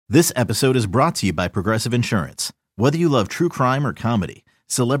This episode is brought to you by Progressive Insurance. Whether you love true crime or comedy,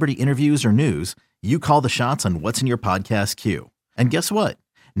 celebrity interviews or news, you call the shots on what's in your podcast queue. And guess what?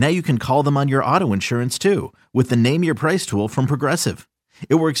 Now you can call them on your auto insurance too with the Name Your Price tool from Progressive.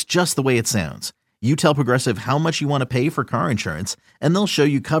 It works just the way it sounds. You tell Progressive how much you want to pay for car insurance, and they'll show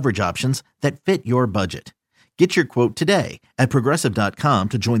you coverage options that fit your budget. Get your quote today at Progressive.com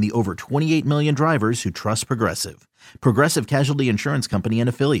to join the over 28 million drivers who trust Progressive. Progressive Casualty Insurance Company and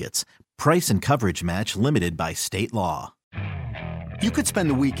Affiliates. Price and coverage match limited by state law. You could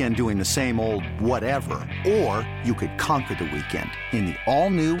spend the weekend doing the same old whatever, or you could conquer the weekend in the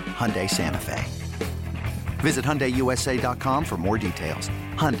all-new Hyundai Santa Fe. Visit HyundaiUSA.com for more details.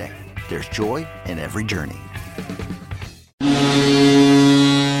 Hyundai, there's joy in every journey.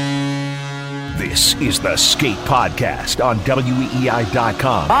 This is the Skate Podcast on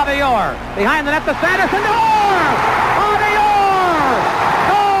WEEI.com. Bobby Orr, behind the net to Sanderson, Orr! Bobby Orr!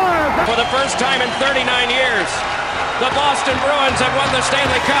 Orr! For the first time in 39 years, the Boston Bruins have won the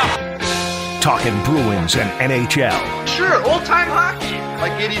Stanley Cup. Talking Bruins and NHL. Sure, old-time hockey,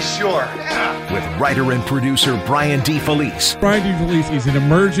 like Eddie Shore. Yeah. With writer and producer Brian DeFelice. Brian DeFelice is an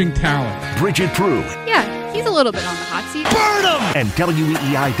emerging talent. Bridget Prue. Yeah, he's a little bit on the hot seat. Burn him! And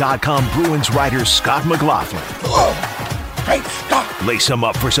WEEI.com Bruins writer Scott McLaughlin. Whoa. Hey, stop! Lace him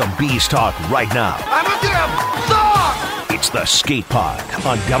up for some Bees talk right now. I'm a damn dog! It's the Skate Pod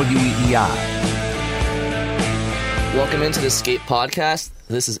on WEEI. Welcome into the Skate Podcast.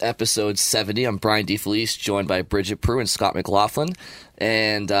 This is episode 70. I'm Brian DeFelice, joined by Bridget Prue and Scott McLaughlin.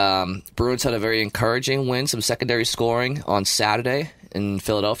 And Bruins had a very encouraging win, some secondary scoring on Saturday in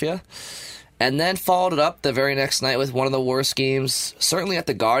Philadelphia. And then followed it up the very next night with one of the worst games, certainly at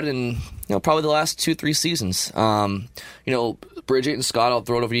the Garden, probably the last 2-3 seasons. Bridget and Scott, I'll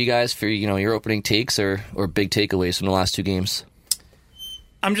throw it over to you guys for your opening takes or big takeaways from the last two games.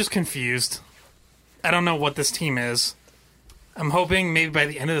 I'm just confused. I don't know what this team is. I'm hoping maybe by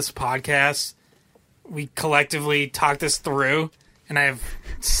the end of this podcast, we collectively talk this through and I have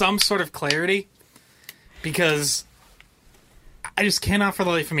some sort of clarity, because I just cannot for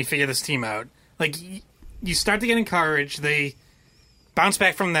the life of me figure this team out. Like, you start to get encouraged. They bounce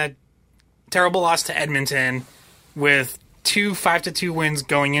back from that terrible loss to Edmonton with 2 5-2 wins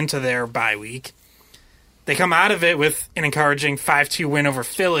going into their bye week. They come out of it with an encouraging 5-2 win over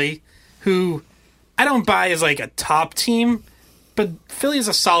Philly, who I don't buy as like a top team, but Philly is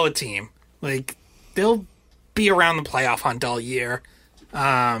a solid team. Like, they'll be around the playoff hunt all year.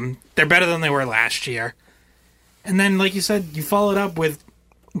 They're better than they were last year. And then, like you said, you followed up with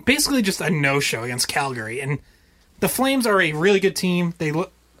basically just a no-show against Calgary. And the Flames are a really good team.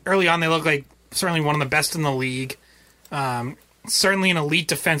 Early on, they look like certainly one of the best in the league. Certainly an elite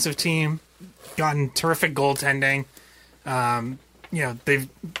defensive team. Gotten terrific goaltending. They're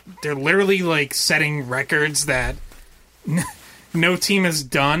literally like setting records that no team has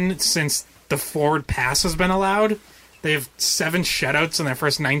done since the forward pass has been allowed. They have 7 shutouts in their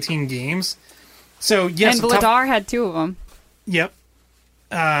first 19 games. So yes, and Vladar had 2 of them. Yep.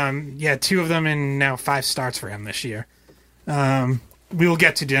 2 of them, and now 5 starts for him this year. We will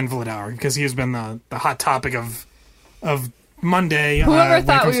get to Dan Vladar because he has been the hot topic of Monday. Whoever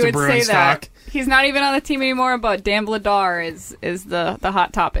thought we would Bruins say that? Talk. He's not even on the team anymore, but Dan Vladar is the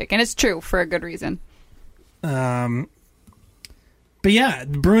hot topic, and it's true for a good reason. But yeah,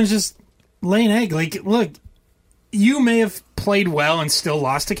 the Bruins just lay an egg. Like, look, you may have played well and still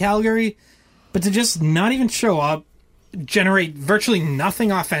lost to Calgary, but to just not even show up, generate virtually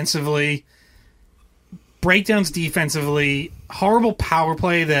nothing offensively, breakdowns defensively, horrible power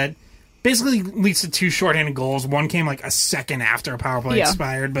play that basically leads to 2 shorthanded goals. One came like a second after a power play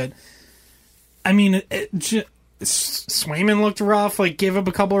expired, but I mean, Swayman looked rough, like gave up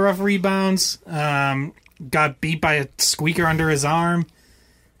a couple of rough rebounds, got beat by a squeaker under his arm,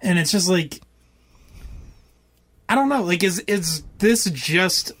 and it's just like, I don't know, like is this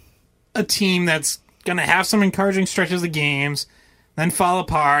just a team that's going to have some encouraging stretches of games, then fall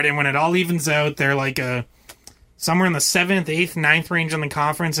apart, and when it all evens out, they're like somewhere in the 7th, 8th, 9th range in the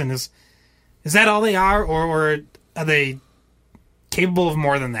conference, and is that all they are, or are they capable of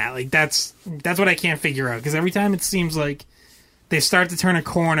more than that? Like, that's what I can't figure out, because every time it seems like they start to turn a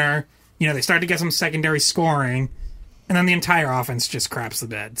corner, they start to get some secondary scoring, and then the entire offense just craps the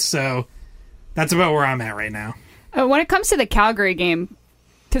bed. So that's about where I'm at right now. When it comes to the Calgary game,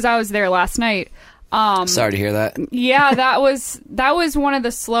 because I was there last night. Sorry to hear that. Yeah, that was one of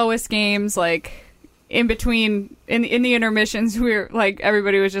the slowest games. Like, in between, in the intermissions, we were like,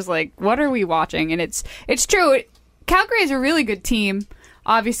 everybody was just like, "What are we watching?" And it's true. Calgary is a really good team.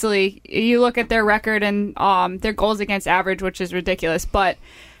 Obviously, you look at their record and their goals against average, which is ridiculous. But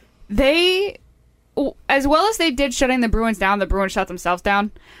they, as well as they did shutting the Bruins down, the Bruins shut themselves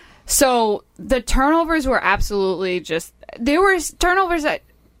down. So the turnovers were absolutely just, there were turnovers that,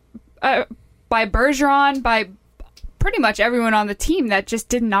 by Bergeron, by pretty much everyone on the team that just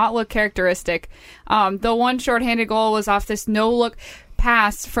did not look characteristic. The one shorthanded goal was off this no-look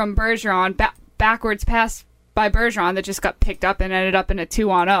pass from Bergeron, backwards pass by Bergeron that just got picked up and ended up in a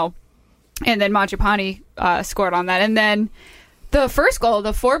 2-on-0. And then Mangiapane scored on that. And then the first goal,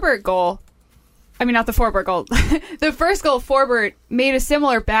 the Forbort goal, I mean, not the Forbort goal. The first goal, Forbort made a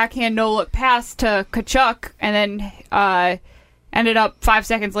similar backhand no-look pass to Tkachuk, and then ended up 5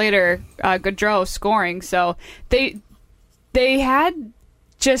 seconds later, Gaudreau scoring. So they had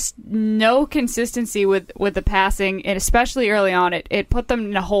just no consistency with the passing, and especially early on, it put them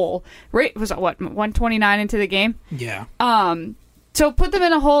in a hole. Right, was it, 129 into the game? Yeah. So put them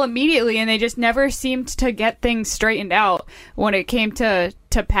in a hole immediately, and they just never seemed to get things straightened out when it came to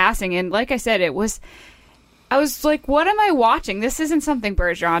passing. And like I said, I was like, what am I watching? This isn't something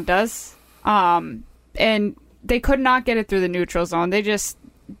Bergeron does. And they could not get it through the neutral zone.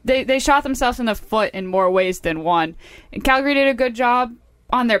 They shot themselves in the foot in more ways than one. And Calgary did a good job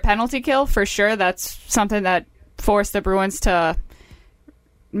on their penalty kill, for sure. That's something that forced the Bruins to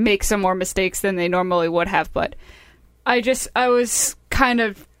make some more mistakes than they normally would have. But I was kind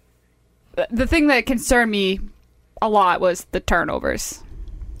of, the thing that concerned me a lot was the turnovers.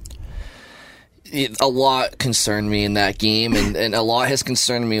 A lot concerned me in that game, and a lot has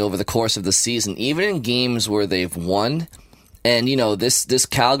concerned me over the course of the season, even in games where they've won. And, this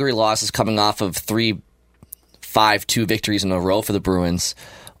Calgary loss is coming off of 3 5-2 victories in a row for the Bruins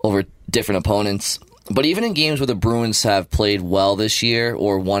over different opponents. But even in games where the Bruins have played well this year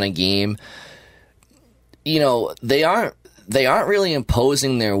or won a game, they aren't really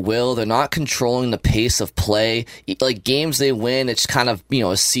imposing their will. They're not controlling the pace of play. Like, games they win, it's kind of,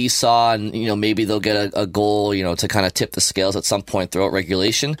 a seesaw, and, maybe they'll get a goal, to kind of tip the scales at some point throughout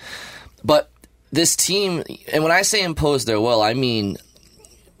regulation. But this team, and when I say impose their will, I mean,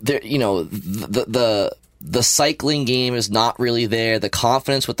 the cycling game is not really there. The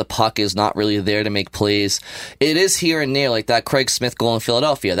confidence with the puck is not really there to make plays. It is here and there, like that Craig Smith goal in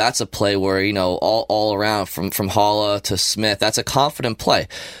Philadelphia. That's a play where, all around from Haula to Smith, that's a confident play.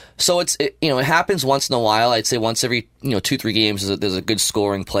 So it happens once in a while. I'd say once every 2-3 games there's a good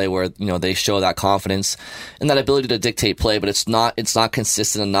scoring play where they show that confidence and that ability to dictate play, but it's not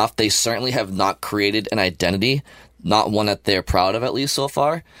consistent enough. They certainly have not created an identity, not one that they're proud of, at least so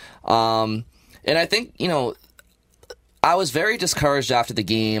far. And I think, I was very discouraged after the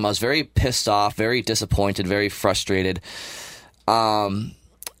game. I was very pissed off, very disappointed, very frustrated. And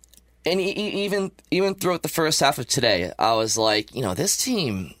even throughout the first half of today, I was like, this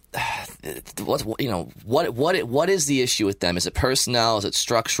team, what is the issue with them? Is it personnel? Is it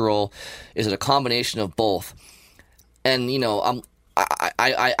structural? Is it a combination of both? And,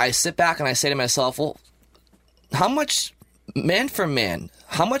 I sit back and I say to myself, well, how much, man for man,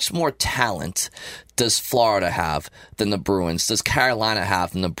 how much more talent does Florida have than the Bruins? Does Carolina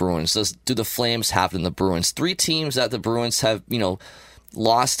have than the Bruins? Do the Flames have than the Bruins? 3 teams that the Bruins have,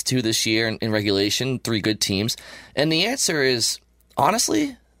 lost to this year in regulation, 3 good teams. And the answer is,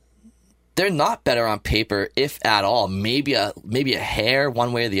 honestly, they're not better on paper, if at all. Maybe a hair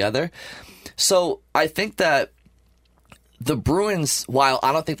one way or the other. So I think that the Bruins, while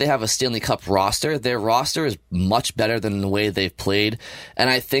I don't think they have a Stanley Cup roster, their roster is much better than the way they've played. And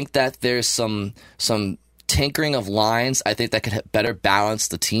I think that there's some tinkering of lines, I think, that could better balance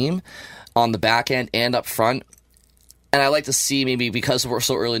the team on the back end and up front. And I like to see, maybe because we're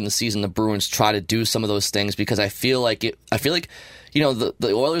so early in the season, the Bruins try to do some of those things, because I feel like the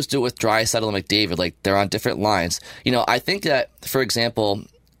Oilers do it with Draisaitl and McDavid, like they're on different lines. I think that, for example,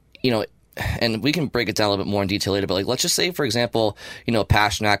 and we can break it down a little bit more in detail later, but like, let's just say, for example,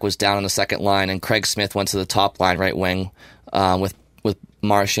 Pastrnak was down on the second line and Craig Smith went to the top line right wing with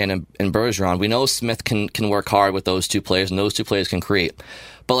Marchand and Bergeron. We know Smith can work hard with those 2 players, and those 2 players can create.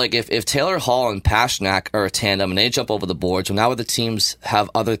 But like, if Taylor Hall and Pastrnak are a tandem and they jump over the boards, well, now the teams have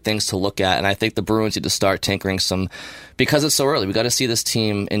other things to look at, and I think the Bruins need to start tinkering some, because it's so early. We got to see this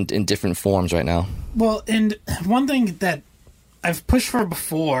team in different forms right now. Well, and one thing that I've pushed for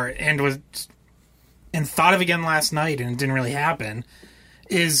before and thought of again last night, and it didn't really happen,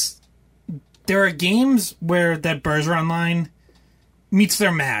 is there are games where that Bergeron line meets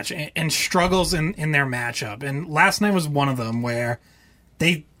their match and struggles in their matchup. And last night was one of them where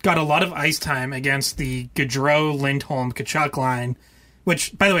they got a lot of ice time against the Gaudreau, Lindholm, Tkachuk line,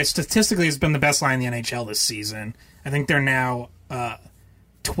 which, by the way, statistically has been the best line in the NHL this season. I think they're now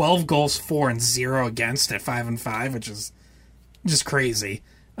 12 goals for and 0 against at 5-5, which is just crazy.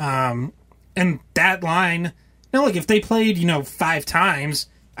 And that line, now look, if they played, 5 times,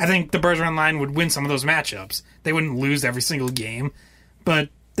 I think the Bergeron line would win some of those matchups. They wouldn't lose every single game, but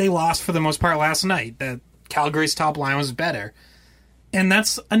they lost for the most part last night. That Calgary's top line was better. And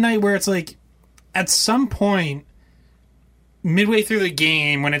that's a night where it's like, at some point, midway through the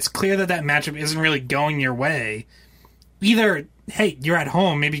game, when it's clear that matchup isn't really going your way, either, hey, you're at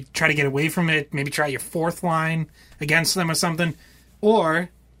home, maybe try to get away from it, maybe try your 4th line against them or something, or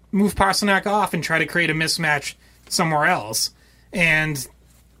move Pastrnak off and try to create a mismatch somewhere else. And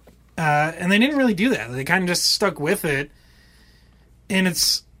they didn't really do that. They kind of just stuck with it. And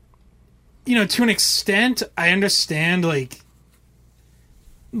it's, to an extent, I understand, like,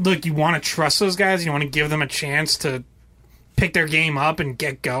 look, you want to trust those guys, you want to give them a chance to pick their game up and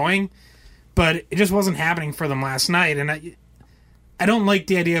get going, but it just wasn't happening for them last night. And I don't like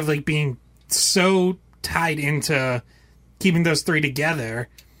the idea of, like, being so tied into keeping those 3 together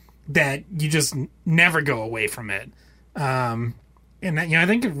that you just never go away from it. And I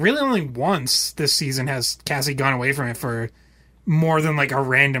think really only once this season has Cassie gone away from it for more than, like, a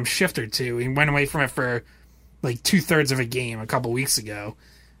random shift or two. He went away from it for, like, 2/3 of a game a couple weeks ago.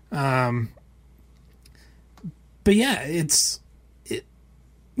 But yeah, you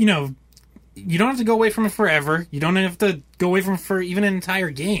don't have to go away from it forever. You don't have to go away from it for even an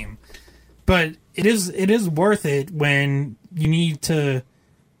entire game. But it is worth it when you need to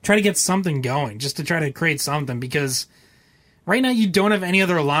try to get something going, just to try to create something, because right now you don't have any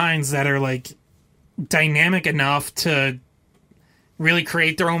other lines that are, like, dynamic enough to really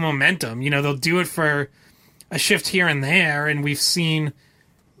create their own momentum. They'll do it for a shift here and there, and we've seen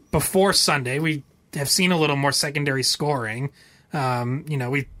before Sunday, we have seen a little more secondary scoring.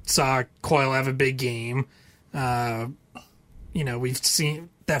 We saw Coyle have a big game. We've seen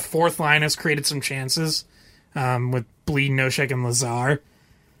that 4th line has created some chances with Bleed, Noshek, and Lazar.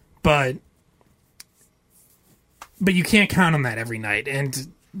 But you can't count on that every night, and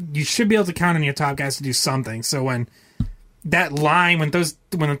you should be able to count on your top guys to do something. So when that line, when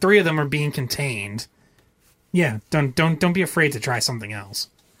the 3 of them are being contained, yeah, don't be afraid to try something else.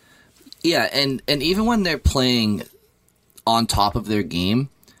 Yeah, and even when they're playing on top of their game,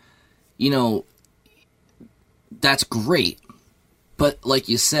 that's great. But like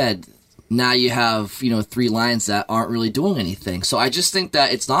you said, now you have, 3 lines that aren't really doing anything. So I just think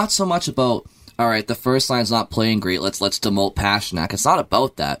that it's not so much about, all right, the first line's not playing great, let's demote Pastrnak. It's not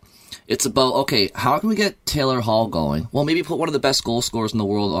about that. It's about, okay, how can we get Taylor Hall going? Well, maybe put one of the best goal scorers in the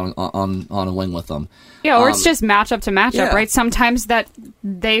world on a wing with them. Yeah, or it's just matchup to matchup, right? Sometimes that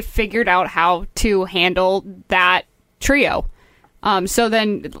they figured out how to handle that trio. So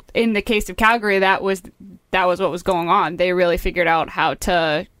then, in the case of Calgary, that was what was going on. They really figured out how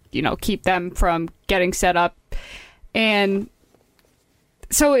to, keep them from getting set up, and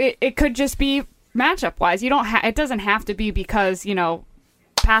so it could just be matchup wise. It doesn't have to be because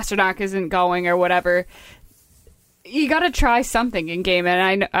Pastrnak isn't going or whatever. You got to try something in game,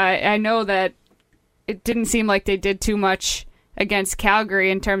 and I know that it didn't seem like they did too much against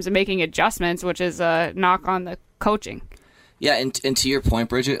Calgary in terms of making adjustments, which is a knock on the coaching. Yeah, and to your point,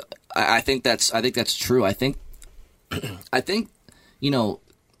 Bridget, I think that's true. I think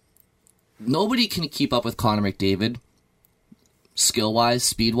nobody can keep up with Connor McDavid, skill wise,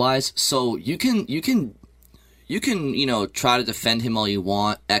 speed wise. So you can try to defend him all you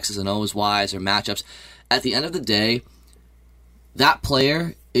want, X's and O's wise or matchups. At the end of the day, that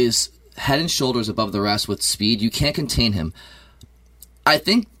player is head and shoulders above the rest with speed. You can't contain him. I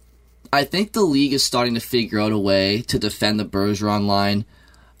think the league is starting to figure out a way to defend the Bergeron line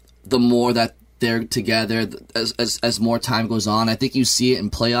the more that they're together as more time goes on. I think you see it in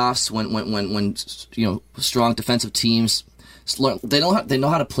playoffs when strong defensive teams, they know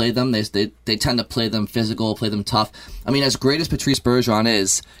how to play them. They tend to play them physical, play them tough. I mean, as great as Patrice Bergeron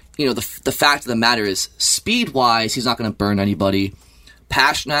is, the fact of the matter is, speed wise, he's not going to burn anybody.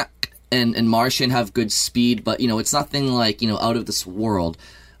 Pastrnak and Martian have good speed, but it's nothing like out of this world.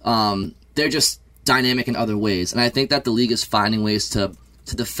 They're just dynamic in other ways, and I think that the league is finding ways to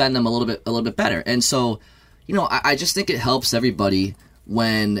defend them a little bit better. And so, I just think it helps everybody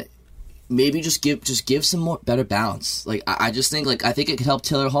when maybe just give some more better balance. Like I just think I think it could help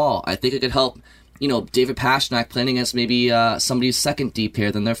Taylor Hall. I think it could help David Pastrnak playing against maybe somebody's second D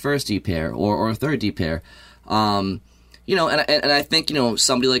pair than their first D pair or third D pair. And I think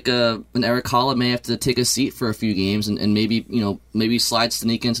somebody like an Eric Holla may have to take a seat for a few games and maybe slide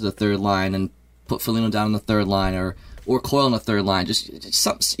Stanek into the third line and put Foligno down on the third line or Coyle on the third line.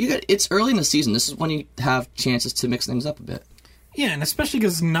 It's early in the season. This is when you have chances to mix things up a bit. Yeah, and especially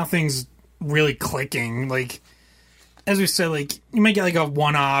because nothing's really clicking. Like, as we said, like, you might get like a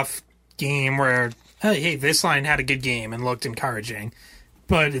one-off game where, hey, this line had a good game and looked encouraging.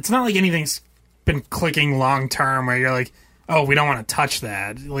 But it's not like anything's been clicking long-term where you're like, oh, we don't want to touch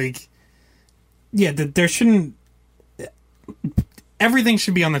that. Like, yeah, there shouldn't... Everything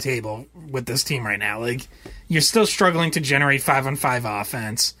should be on the table with this team right now. Like, you're still struggling to generate 5-on-5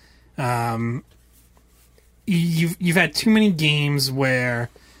 offense. You've had too many games where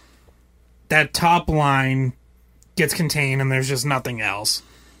that top line gets contained and there's just nothing else.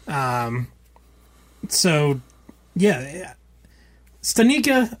 So, yeah.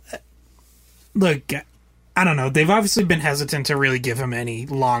 Stanika, look, I don't know. They've obviously been hesitant to really give him any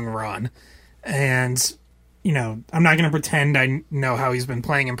long run. And, you know, I'm not going to pretend I know how he's been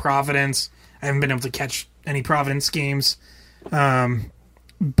playing in Providence. I haven't been able to catch any Providence games.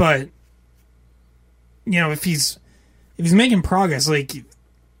 But, you know, if he's making progress, like, you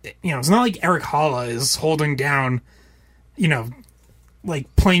know, it's not like Eric Halla is holding down, you know,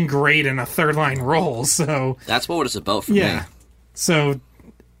 like playing great in a third line role. So that's what it's about for me. So,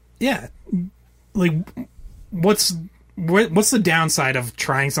 yeah, like, what's the downside of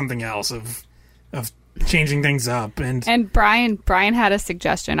trying something else, of changing things up? And Brian had a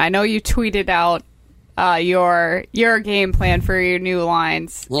suggestion. I know you tweeted out your game plan for your new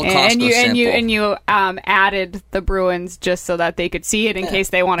lines, and you added the Bruins just so that they could see it in case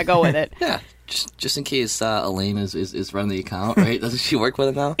they want to go with it. Yeah. Just in case Elaine is running the account, right? Doesn't she work with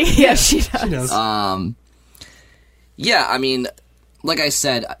it now? Yeah, she does. She does. Yeah, I mean, like I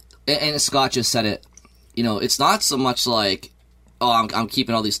said, and Scott just said it, you know, it's not so much like, oh, I'm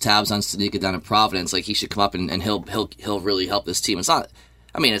keeping all these tabs on Stanika down in Providence, like he should come up and he'll really help this team. It's not,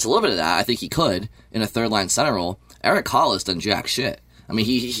 I mean, it's a little bit of that. I think he could in a third line center role. Eric Hollis done jack shit. I mean,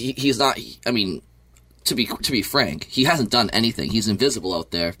 he's not, I mean, to be frank, he hasn't done anything. He's invisible out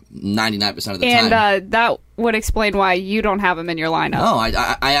there 99% of the time. And that would explain why you don't have him in your lineup. No, I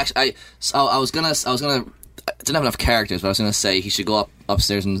didn't have enough characters, but I was gonna say he should go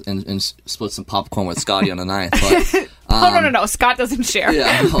upstairs and split some popcorn with Scotty on the 9th. But no. Scott doesn't share.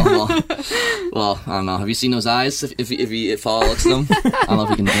 Yeah. Well, I don't know. Have you seen those eyes? If Hall looks at them, I don't know if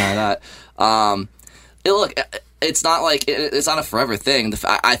you can deny that. Look, it's not like it's not a forever thing.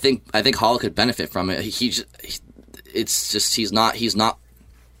 I think Hall could benefit from it. He's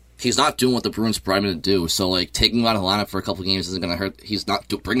not doing what the Bruins brought him to do. So like taking him out of the lineup for a couple games isn't gonna hurt. He's not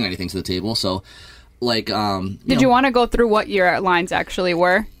bringing anything to the table. So. Like, Did you want to go through what your lines actually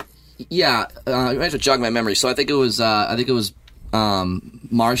were? Yeah, I have to jog my memory. So I think it was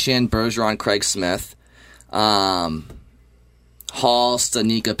Marchand, Bergeron, Craig Smith, Hall,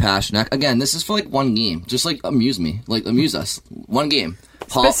 Stanika, Pasternak. Again, this is for like one game. Just like amuse us. One game.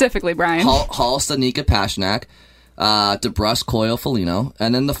 Specifically, Brian. Hall, Stanika, Pasternak, DeBrusque, Coyle, Foligno,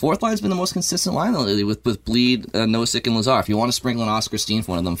 and then the fourth line's been the most consistent line lately with Bleed, Nosek, and Lazar. If you want to sprinkle an Oscar Steen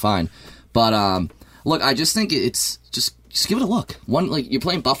for one of them, fine. But look, I just think it's just give it a look. You're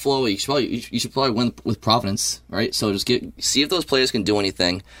playing Buffalo, you should probably win with Providence, right? So just see if those players can do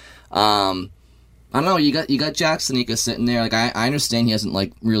anything. I don't know. You got Jack Stanika sitting there. Like I understand he hasn't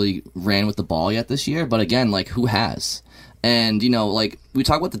like really ran with the ball yet this year, but again, like who has? And you know, like we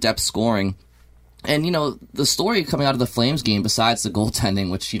talk about the depth scoring, and you know the story coming out of the Flames game, besides the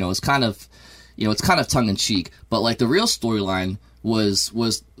goaltending, which you know is kind of, you know, it's kind of tongue in cheek, but like the real storyline was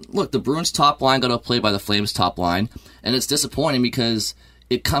look, the Bruins top line got outplayed by the Flames top line, and it's disappointing because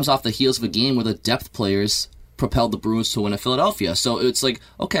it comes off the heels of a game where the depth players propelled the Bruins to win at Philadelphia. So it's like,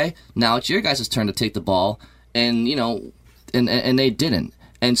 okay, now it's your guys' turn to take the ball, and you know, and they didn't.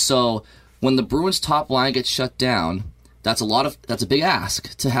 And so when the Bruins top line gets shut down, that's a big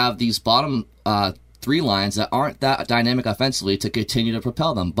ask to have these bottom three lines that aren't that dynamic offensively to continue to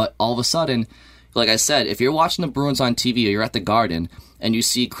propel them. But all of a sudden, like I said, if you're watching the Bruins on TV or you're at the Garden and you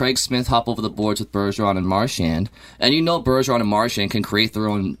see Craig Smith hop over the boards with Bergeron and Marchand, and you know Bergeron and Marchand can create their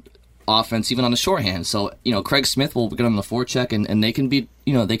own offense even on the shorthand. So, you know, Craig Smith will get on the forecheck and they can be,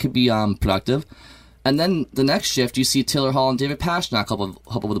 you know, they could be productive. And then the next shift, you see Taylor Hall and David Pasternak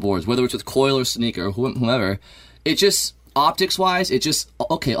hop over the boards, whether it's with Coyle or Stanika or whomever. It just, optics-wise, it just,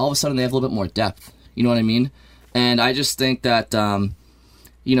 okay, all of a sudden they have a little bit more depth. You know what I mean? And I just think that,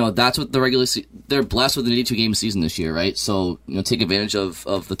 you know, that's what the regular they're blessed with an 82-game season this year, right? So, you know, take advantage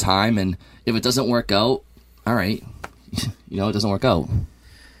of the time, and if it doesn't work out, all right, you know, it doesn't work out.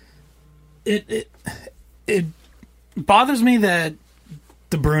 It bothers me that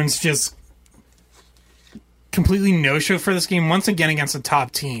the Bruins just completely no-show for this game once again against a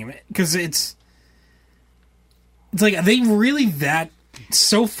top team, because it's like, are they really that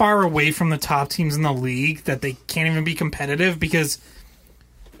so far away from the top teams in the league that they can't even be competitive? Because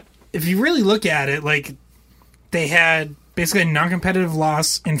if you really look at it, like, they had basically a non-competitive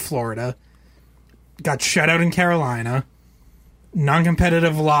loss in Florida, got shut out in Carolina,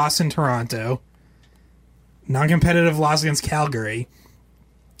 non-competitive loss in Toronto, non-competitive loss against Calgary.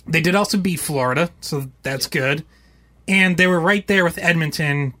 They did also beat Florida, so that's good. And they were right there with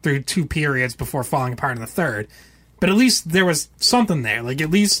Edmonton through 2 periods before falling apart in the third. But at least there was something there. Like, at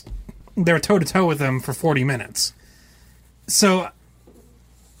least they were toe-to-toe with them for 40 minutes. So,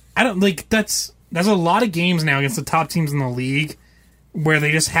 I don't, like, there's a lot of games now against the top teams in the league where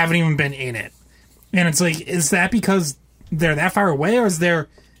they just haven't even been in it. And it's like, is that because they're that far away, or is there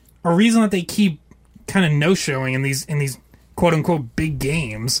a reason that they keep kind of no-showing in these quote-unquote big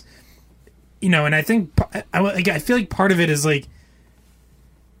games? You know, and I think, I feel like part of it is, like,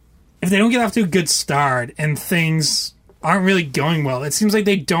 if they don't get off to a good start and things aren't really going well, it seems like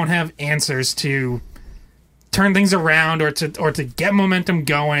they don't have answers to turn things around or to get momentum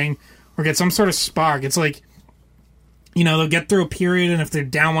going or get some sort of spark. It's like, you know, they'll get through a period, and if they're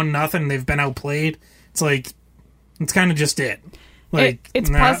down 1-0 and they've been outplayed, it's like, it's kind of just it. Like, it's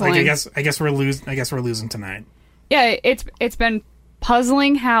puzzling. Like, I guess we're losing tonight. Yeah, it's been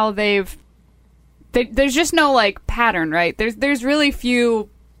puzzling how there's just no, like, pattern, right? There's really few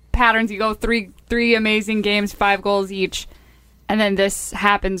patterns. You go three amazing games, 5 goals each, and then this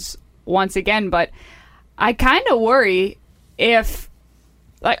happens once again. But I kind of worry if,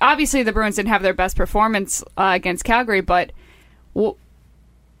 like, obviously the Bruins didn't have their best performance against Calgary, but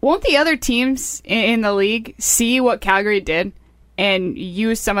won't the other teams in the league see what Calgary did and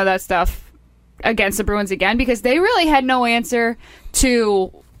use some of that stuff against the Bruins again? Because they really had no answer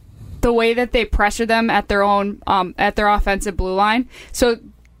to the way that they pressure them at their own at their offensive blue line. So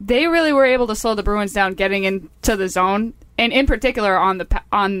they really were able to slow the Bruins down getting into the zone, and in particular on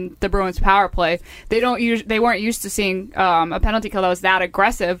the Bruins power play. They weren't used to seeing a penalty kill that was that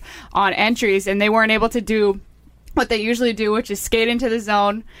aggressive on entries, and they weren't able to do what they usually do, which is skate into the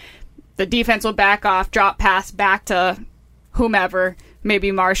zone. The defense will back off, drop pass back to whomever,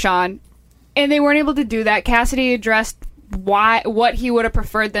 maybe Marchand, and they weren't able to do that. Cassidy addressed what he would have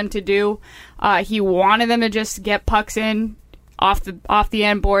preferred them to do. He wanted them to just get pucks in off the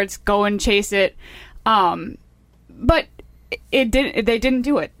end boards, go and chase it, but they didn't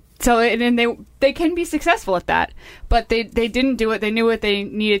do it. So they can be successful at that, but they didn't do it. They knew what they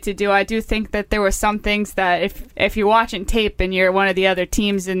needed to do. I do think that there were some things that if you're watching tape and you're one of the other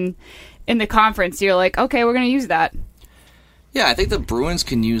teams in the conference, you're like, okay, we're going to use that. Yeah, I think the Bruins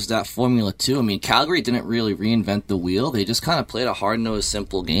can use that formula too. I mean, Calgary didn't really reinvent the wheel. They just kind of played a hard-nosed,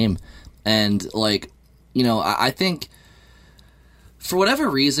 simple game. And, like, you know, I think for whatever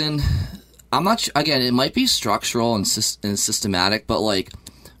reason, I'm not sure, again, it might be structural and systematic, but, like,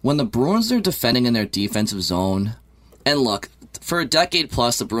 when the Bruins are defending in their defensive zone, and look, for a decade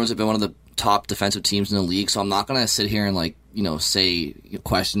plus, the Bruins have been one of the top defensive teams in the league, so I'm not going to sit here and, like, you know,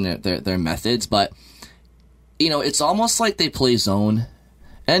 question their methods, but you know, it's almost like they play zone.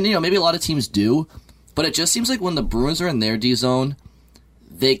 And, you know, maybe a lot of teams do. But it just seems like when the Bruins are in their D zone,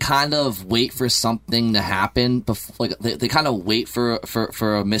 they kind of wait for something to happen. Like they kind of wait for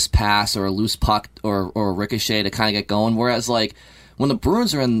a missed pass or a loose puck or a ricochet to kind of get going. Whereas, like, when the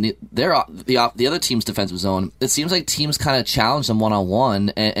Bruins are in the other team's defensive zone, it seems like teams kind of challenge them one-on-one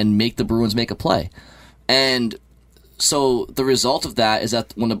and make the Bruins make a play. And so the result of that is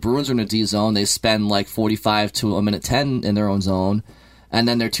that when the Bruins are in the D zone, they spend like 45 to a minute 10 in their own zone, and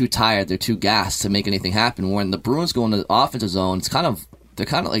then they're too tired, they're too gassed to make anything happen. When the Bruins go into the offensive zone, they're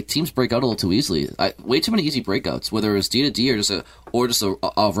kind of like teams break out a little too easily. Way too many easy breakouts, whether it's D to D or just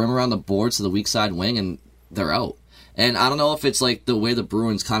a rim around the boards to the weak side wing, and they're out. And I don't know if it's like the way the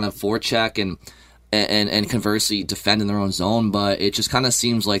Bruins kind of forecheck and conversely defend in their own zone, but it just kind of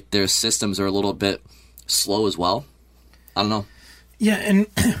seems like their systems are a little bit slow as well. I don't know. Yeah, and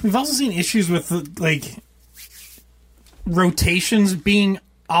we've also seen issues with, like, rotations being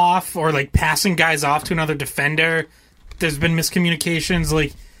off or, like, passing guys off to another defender. There's been miscommunications.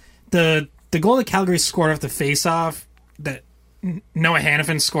 Like, the goal that Calgary scored off the face-off, that Noah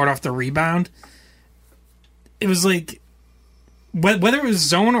Hannafin scored off the rebound, it was like, whether it was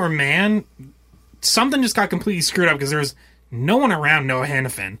zone or man, something just got completely screwed up because there was no one around Noah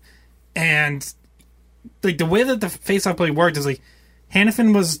Hannafin. And like the way that the face-off play worked is like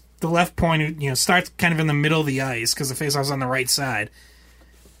Hannafin was the left point who, you know, starts kind of in the middle of the ice because the face-off's on the right side,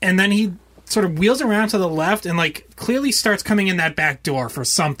 and then he sort of wheels around to the left and like clearly starts coming in that back door for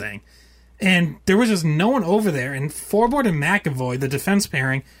something, and there was just no one over there. And Forboard and McAvoy, the defense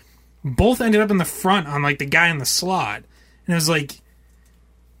pairing, both ended up in the front on like the guy in the slot, and it was like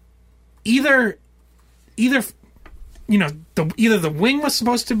either either the wing was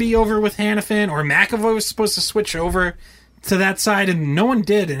supposed to be over with Hannafin or McAvoy was supposed to switch over to that side, and no one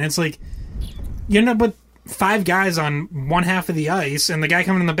did. And it's like, but 5 guys on one half of the ice, and the guy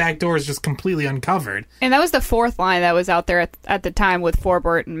coming in the back door is just completely uncovered. And that was the fourth line that was out there at the time with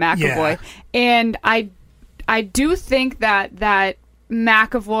Forbort and McAvoy. Yeah. And I do think that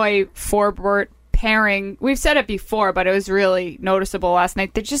McAvoy-Forbort pairing, we've said it before, but it was really noticeable last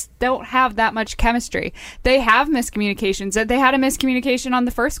night. They just don't have that much chemistry. They have miscommunications. They had a miscommunication on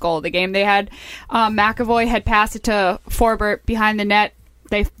the first goal of the game. They had McAvoy had passed it to Forbort behind the net.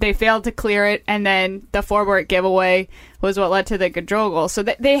 They failed to clear it, and then the Forbort giveaway was what led to the Gaudreau goal. So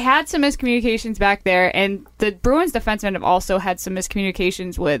they had some miscommunications back there, and the Bruins defensemen have also had some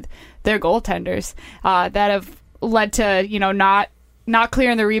miscommunications with their goaltenders that have led to not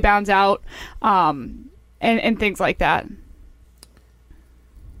clearing the rebounds out, and things like that.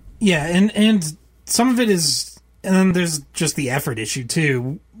 Yeah, and some of it is, and then there's just the effort issue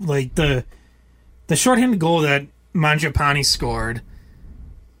too. Like the shorthanded goal that Mangiapane scored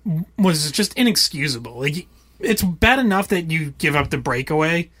was just inexcusable. Like, it's bad enough that you give up the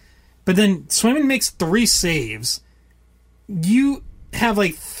breakaway, but then Swayman makes 3 saves. You have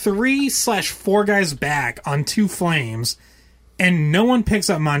 3/4 guys back on 2 Flames, and no one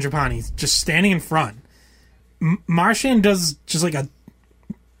picks up Mangiapane just standing in front. Marchand does just a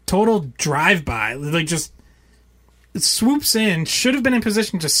total drive-by. Just swoops in, should have been in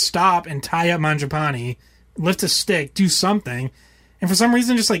position to stop and tie up Mangiapane, lift a stick, do something, and for some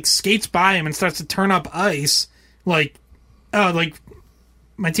reason just skates by him and starts to turn up ice my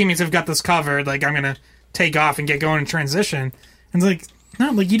teammates have got this covered, I'm gonna take off and get going in transition. And it's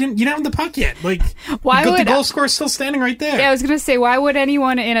no, you didn't have the puck yet. Why would the goal score's still standing right there? Yeah, I was gonna say, why would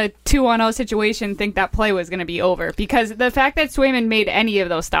anyone in a 2-on-0 situation think that play was gonna be over? Because the fact that Swayman made any of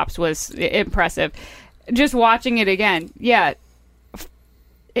those stops was impressive. Just watching it again, yeah,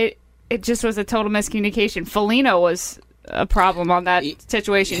 it just was a total miscommunication. Foligno was a problem on that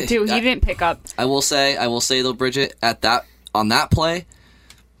situation too. He didn't pick up. I will say though, Bridget, on that play,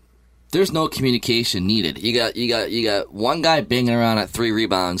 there's no communication needed. You got one guy banging around at 3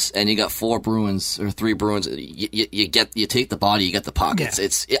 rebounds, and you got 4 Bruins or 3 Bruins. You take the body, you get the puck. Yeah.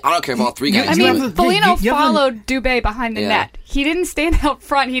 I don't care about 3 guys. I mean, Foligno followed Dubé behind the net. He didn't stand out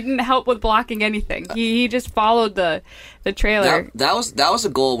front. He didn't help with blocking anything. He just followed the trailer. That was a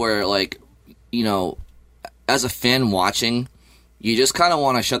goal where, as a fan watching, you just kind of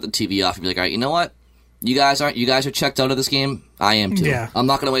want to shut the TV off and be like, all right, you know what? You guys are checked out of this game. I am too. Yeah. I'm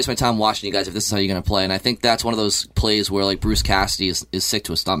not going to waste my time watching you guys if this is how you're going to play. And I think that's one of those plays where Bruce Cassidy is sick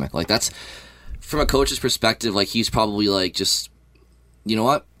to his stomach. That's from a coach's perspective. He's probably just, you know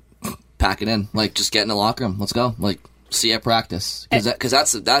what, pack it in. Just get in the locker room. Let's go. See you at practice, because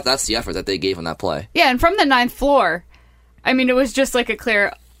that's the effort that they gave on that play. Yeah, and from the 9th floor, I mean, it was just a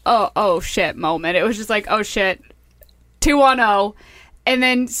clear oh shit moment. It was just oh shit, 2-on-0, and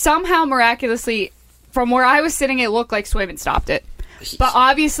then somehow miraculously, from where I was sitting, it looked like Swayman stopped it. But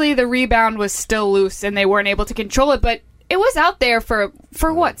obviously the rebound was still loose and they weren't able to control it, but it was out there for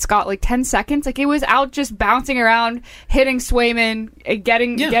what, Scott, 10 seconds? It was out just bouncing around, hitting Swayman,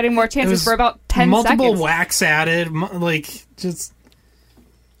 getting more chances for about 10 seconds. Multiple whacks added, just...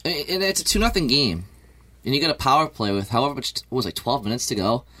 And it's a 2-0 game. And you got a power play with however much, 12 minutes to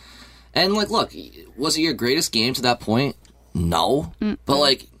go. And, look, was it your greatest game to that point? No. Mm-hmm.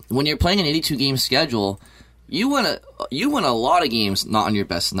 But, when you're playing an 82-game schedule, you win a lot of games not on your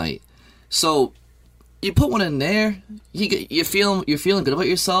best night. So you put one in there, you're feeling good about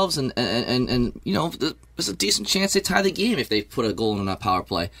yourselves, and there's a decent chance they tie the game if they put a goal in that power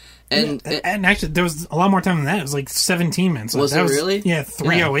play. And actually, there was a lot more time than that. It was 17 minutes. Was it really? Yeah,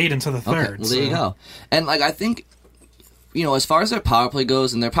 3:08 into the third. Okay, well, there you go. And I think, as far as their power play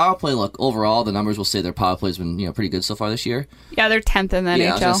goes, and their power play, overall, the numbers will say their power play has been, pretty good so far this year. Yeah, they're 10th in the NHL. Yeah,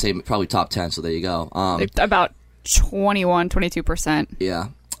 I was going to say probably top 10, so there you go. They're about 22%. Yeah.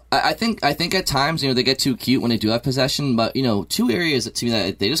 I think at times, they get too cute when they do have possession, but, 2 areas to me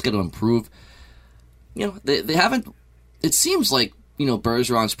that they just got to improve. They haven't, it seems like,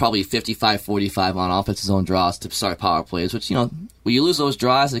 Bergeron's probably 55-45 on offensive zone draws to start power plays, which, when you lose those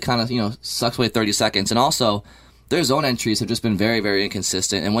draws, it kind of, sucks away 30 seconds. And also, their zone entries have just been very, very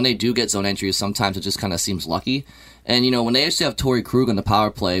inconsistent. And when they do get zone entries, sometimes it just kind of seems lucky. And, when they used to have Torrey Krug on the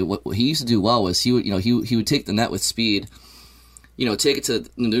power play, what he used to do well was he would take the net with speed, take it to the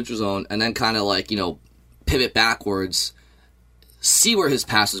neutral zone, and then kind of pivot backwards, see where his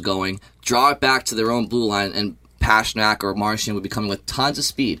pass is going, draw it back to their own blue line, and Pasternak or Martian would be coming with tons of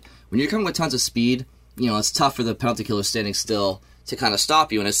speed. When you're coming with tons of speed, it's tough for the penalty killer standing still to kind of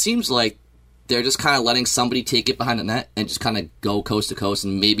stop you. And it seems like they're just kind of letting somebody take it behind the net and just kind of go coast to coast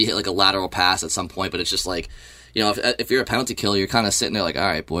and maybe hit like a lateral pass at some point. But it's just like, if you're a penalty killer, you're kind of sitting there like, all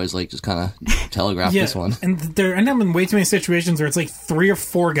right, boys, like just kind of telegraph this one. And there end up in way too many situations where it's like 3 or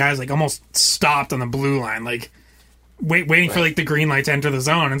 4 guys like almost stopped on the blue line, like waiting for like the green light to enter the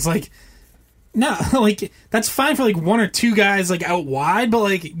zone. And it's like, no, like that's fine for like 1 or 2 guys like out wide, but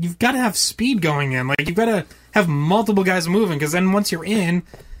like you've got to have speed going in. Like you've got to have multiple guys moving, because then once you're in,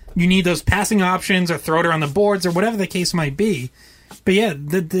 you need those passing options or throw it around the boards or whatever the case might be. But yeah,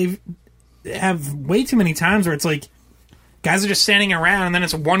 they have way too many times where it's like guys are just standing around and then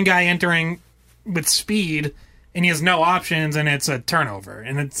it's one guy entering with speed and he has no options and it's a turnover.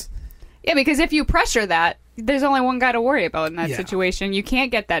 And it's... Yeah, because if you pressure that, there's only one guy to worry about in that situation. You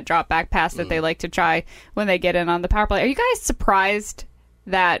can't get that drop back pass that they like to try when they get in on the power play. Are you guys surprised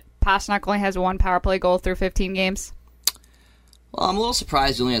that Pastrnak only has 1 power play goal through 15 games? Well, I'm a little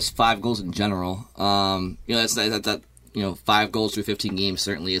surprised he only has 5 goals in general. That's that 5 goals through 15 games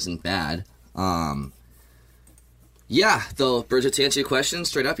certainly isn't bad. Yeah, though, Bridget, to answer your question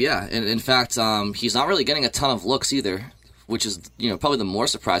straight up, yeah. And in fact, he's not really getting a ton of looks either, which is, probably the more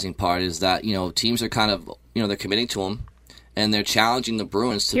surprising part is that, teams are kind of, they're committing to him and they're challenging the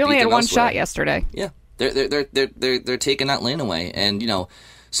Bruins to beat them elsewhere. He only had 1 shot yesterday. Yeah. They're taking that lane away, and,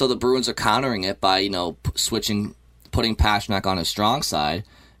 so the Bruins are countering it by, putting Pastrnak on his strong side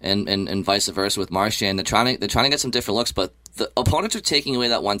and vice versa with Marchand. They're trying to get some different looks, but the opponents are taking away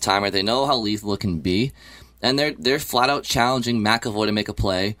that one-timer. They know how lethal it can be, and they're flat-out challenging McAvoy to make a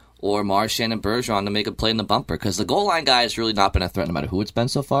play or Marchand and Bergeron to make a play in the bumper, because the goal line guy has really not been a threat no matter who it's been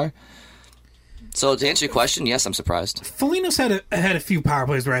so far. So to answer your question, yes, I'm surprised. Foligno's had a few power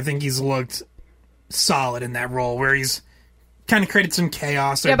plays where I think he's looked solid in that role, where he's kind of created some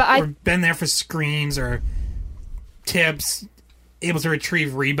chaos or been there for screens or tips, able to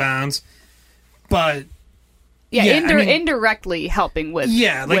retrieve rebounds. But indirectly helping with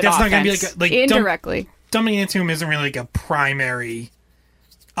that's offense. Not going to be like indirectly dumping into him isn't really like a primary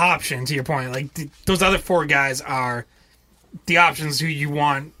option. To your point, like those other 4 guys are the options who you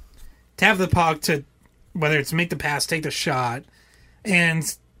want to have the puck, to whether it's make the pass, take the shot,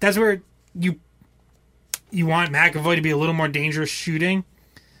 and that's where you want McAvoy to be a little more dangerous shooting.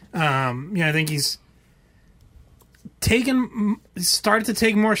 I think he's started to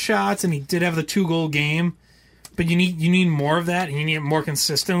take more shots, and he did have the 2-goal game. But you need more of that, and you need it more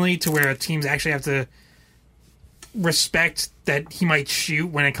consistently to where teams actually have to respect that he might shoot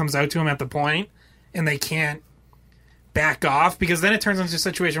when it comes out to him at the point, and they can't back off, because then it turns into a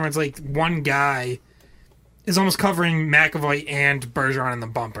situation where it's like one guy is almost covering McAvoy and Bergeron in the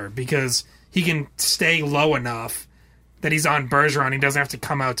bumper, because he can stay low enough that he's on Bergeron. He doesn't have to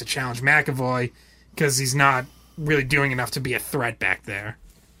come out to challenge McAvoy because he's not really doing enough to be a threat back there.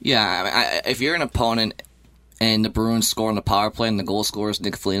 Yeah, if you're an opponent and the Bruins score on the power play and the goal scorer is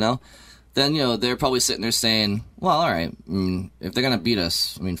Nick Foligno, then, they're probably sitting there saying, well, all right, if they're going to beat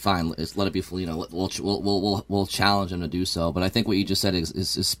us, fine, let it be Foligno. We'll challenge them to do so. But I think what you just said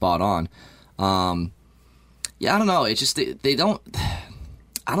is spot on. I don't know. It's just they don't...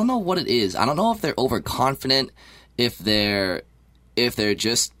 I don't know what it is. I don't know if they're overconfident, if they're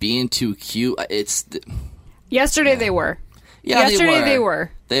just being too cute. Yesterday they were. Yeah, yesterday they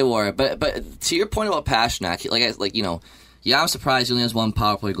were. They were. But to your point about Pastrnak, I'm surprised he only has 1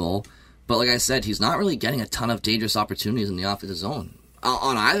 power play goal. But like I said, he's not really getting a ton of dangerous opportunities in the offensive zone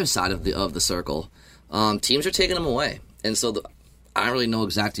on either side of the circle. Teams are taking him away, and so I don't really know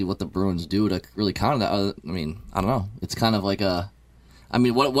exactly what the Bruins do to really counter that. I don't know. It's kind of like a.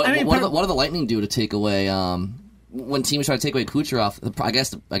 What do the Lightning do to take away when teams try to take away Kucherov? I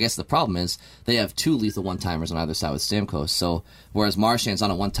guess the problem is they have 2 lethal one-timers on either side with Stamkos. So whereas Marchand's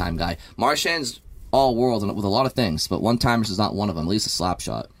not a one-time guy, Marchand's all world with a lot of things, but one-timers is not one of them. At least a slap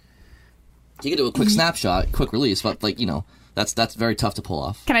shot. He can do a quick snapshot, quick release, but that's very tough to pull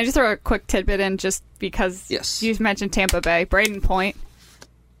off. Can I just throw a quick tidbit in, just because you mentioned Tampa Bay, Braden Point,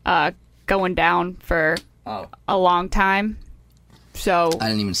 going down for a long time. So I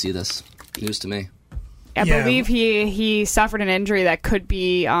didn't even see this. News to me. I believe he suffered an injury that could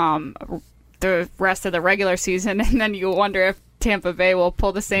be the rest of the regular season, and then you wonder if Tampa Bay will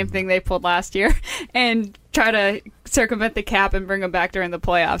pull the same thing they pulled last year and try to circumvent the cap and bring him back during the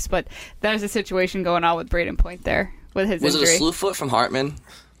playoffs. But there's a situation going on with Braden Point there with his injury. Was it a slew foot from Hartman?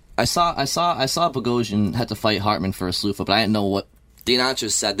 I saw Bogosian had to fight Hartman for a slew foot, but I didn't know what the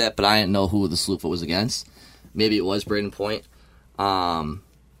announcers said that, but I didn't know who the slew foot was against. Maybe it was Braden Point. But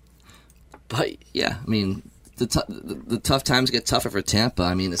yeah, the tough times get tougher for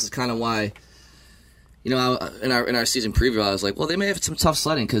Tampa. This is kind of why in our season preview, I was like, well, they may have some tough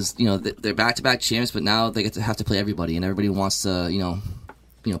sledding because they're back-to-back champs, but now they have to play everybody, and everybody wants to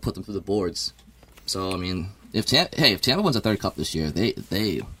put them through the boards. So I mean, if Tampa wins a third cup this year, they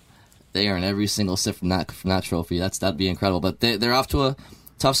earn every single sip from that trophy. That'd be incredible. But they're off to a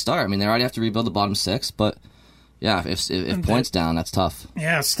tough start. I mean, they already have to rebuild the bottom six, but yeah, if points down, that's tough.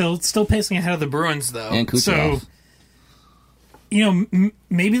 Yeah, still pacing ahead of the Bruins though. And Kucherov. So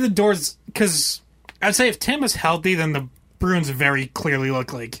maybe the doors, because I'd say if Tampa's healthy, then the Bruins very clearly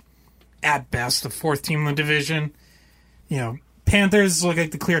look like, at best, the fourth team in the division. Panthers look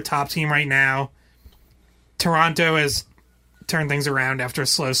like the clear top team right now. Toronto has turned things around after a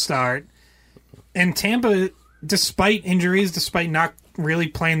slow start. And Tampa, despite injuries, despite not really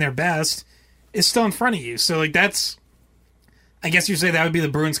playing their best, is still in front of you. So, that's... I guess you say that would be the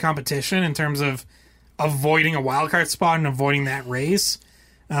Bruins' competition in terms of avoiding a wildcard spot and avoiding that race.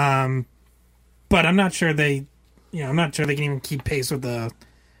 But I'm not sure they can even keep pace with the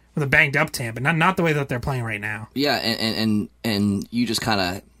banged up Tampa. Not the way that they're playing right now. Yeah, and you just kind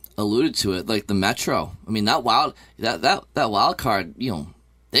of alluded to it, like the Metro. I mean, that wild card,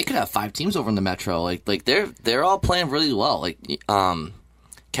 they could have 5 teams over in the Metro. Like they're all playing really well. Like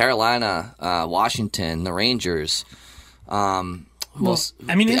Carolina, Washington, the Rangers. Who else?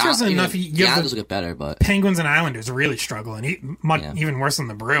 I mean, interesting enough, the Islanders will get better, but Penguins and Islanders are really struggling, even worse than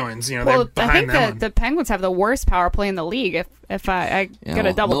the Bruins. They're I behind think them. the Penguins have the worst power play in the league. If I got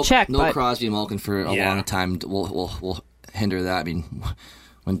to double check, no Crosby and Malkin for a long time will hinder that. I mean,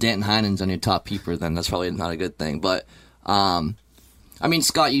 when Danton Heinen's on your top keeper, then that's probably not a good thing. But I mean,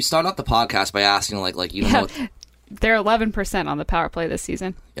 Scott, you started off the podcast by asking they're 11% on the power play this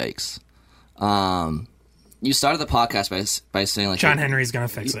season. Yikes. You started the podcast by saying John Henry's gonna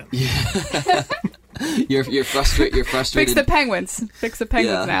fix it. Yeah. you're frustrated. You're frustrated. Fix the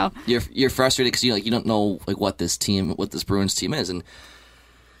Penguins now. You're frustrated because you don't know what this Bruins team is, and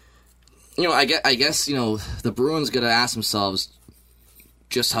I guess the Bruins gotta ask themselves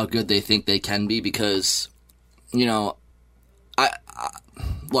just how good they think they can be, because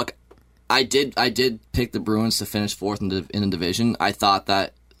I did pick the Bruins to finish fourth in the division. I thought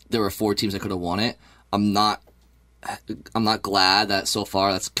that there were 4 teams that could have won it. I'm not glad that so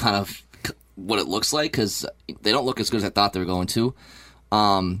far that's kind of what it looks like, because they don't look as good as I thought they were going to.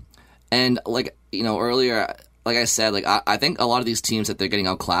 And earlier, like I said, I think a lot of these teams that they're getting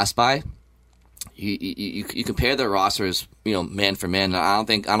outclassed by, you compare their rosters, man for man. I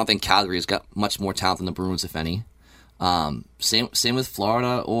don't think Calgary's got much more talent than the Bruins, if any. Same with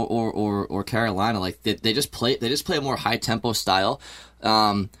Florida or Carolina. They just play a more high tempo style.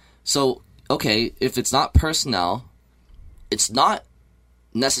 So okay, if it's not personnel, it's not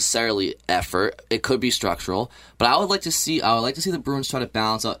necessarily effort. It could be structural, but I would like to see the Bruins try to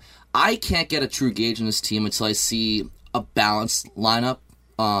balance out. I can't get a true gauge on this team until I see a balanced lineup.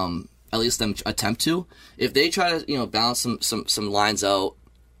 At least them attempt to. If they try to balance some lines out,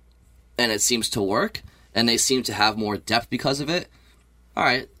 and it seems to work, and they seem to have more depth because of it, all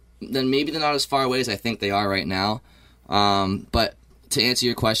right, then maybe they're not as far away as I think they are right now. But to answer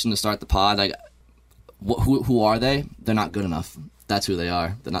your question to start the pod, who are they? They're not good enough. That's who they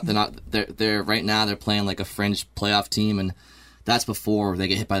are. They're right now they're playing like a fringe playoff team, and that's before they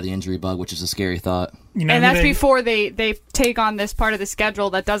get hit by the injury bug, which is a scary thought. And that's before they take on this part of the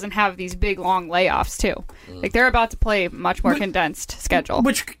schedule that doesn't have these big long layoffs too. They're about to play a much more condensed schedule,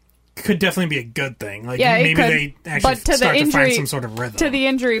 which could definitely be a good thing. Maybe they actually start to find some sort of rhythm. To the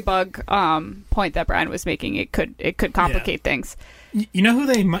injury bug point that Brian was making, it could complicate things. You know who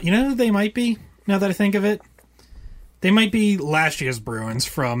they might be? Now that I think of it, they might be last year's Bruins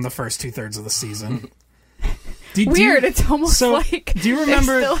from the first 2/3 of the season. Weird. It's almost like do you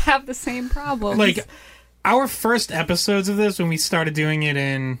remember, they still have the same problems. Our first episodes of this when we started doing it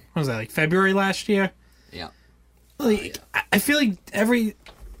in February last year. Yeah. I feel like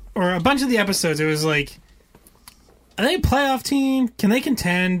a bunch of the episodes, it was are they a playoff team? Can they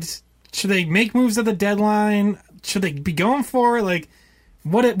contend? Should they make moves at the deadline? Should they be going for it?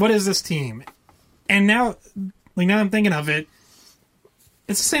 What is this team? And now I'm thinking of it,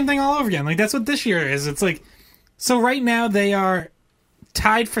 it's the same thing all over again. That's what this year is. It's so right now they are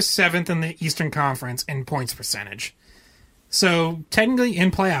tied for 7th in the Eastern Conference in points percentage. So technically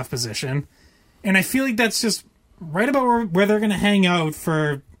in playoff position. And I feel like that's just right about where they're going to hang out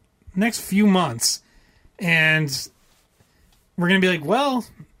for next few months. And we're going to be well,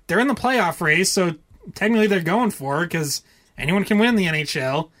 they're in the playoff race, so technically they're going for it because anyone can win the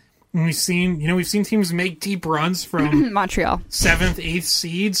NHL. And we've seen teams make deep runs from Montreal 7th, 8th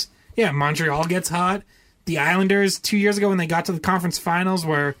seeds. Yeah, Montreal gets hot. The Islanders 2 years ago when they got to the conference finals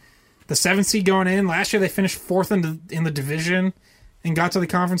were the 7th seed going in. Last year they finished 4th in the division and got to the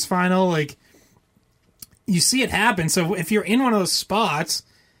conference final. Like, you see it happen. So if you're in one of those spots,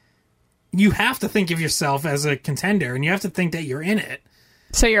 you have to think of yourself as a contender, and you have to think that you're in it.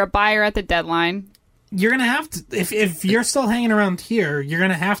 So you're a buyer at the deadline. You're gonna have to, if you're still hanging around here, you're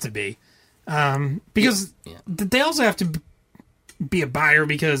gonna have to be, because they also have to be a buyer,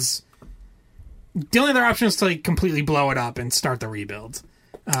 because the only other option is to like completely blow it up and start the rebuild.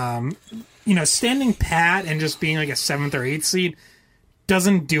 Standing pat and just being like a 7th or 8th seed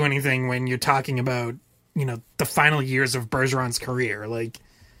doesn't do anything when you're talking about, the final years of Bergeron's career. Like,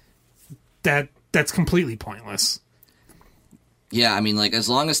 that's completely pointless. Yeah, I mean, like, as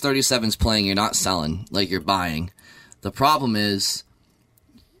long as 37's playing, you're not selling. Like, you're buying. The problem is,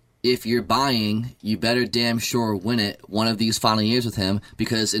 if you're buying, you better damn sure win it one of these final years with him,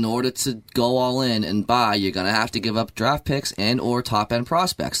 because in order to go all in and buy, you're going to have to give up draft picks and or top-end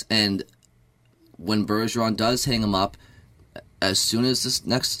prospects. And when Bergeron does hang him up, as soon as this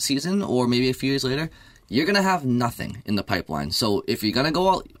next season, or maybe a few years later, you're going to have nothing in the pipeline. So if you're going to go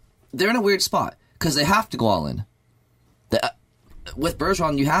all... They're in a weird spot, because they have to go all in. With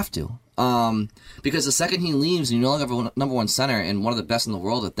Bergeron, you have to. Because the second he leaves, and you no longer have a number one center, and one of the best in the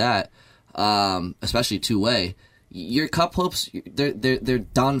world at that, especially two-way, your cup hopes, they're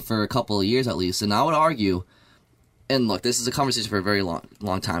done for a couple of years at least. And I would argue, and look, this is a conversation for a very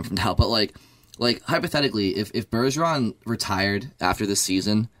long time from now, but like hypothetically, if Bergeron retired after this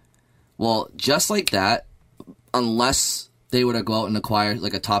season, well, just like that, unless they were to go out and acquire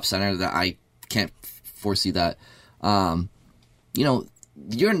like a top center, that I can't foresee that,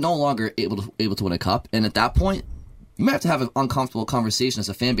 you're no longer able to win a cup, and at that point, you might have to have an uncomfortable conversation as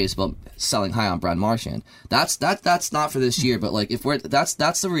a fan base about selling high on Brad Marchand. That's not for this year, but like that's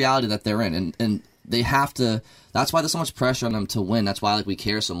the reality that they're in, and they have to. That's why there's so much pressure on them to win. That's why like we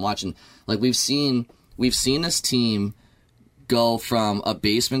care so much, and like we've seen this team go from a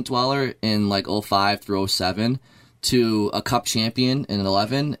basement dweller in like 05 through 07 to a cup champion in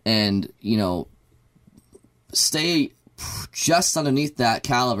 11, and stay just underneath that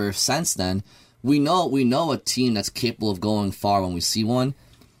caliber since then. We know a team that's capable of going far when we see one.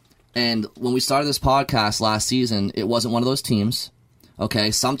 And when we started this podcast last season, it wasn't one of those teams. Okay,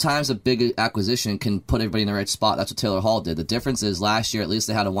 sometimes a big acquisition can put everybody in the right spot. That's what Taylor Hall did. The difference is last year, at least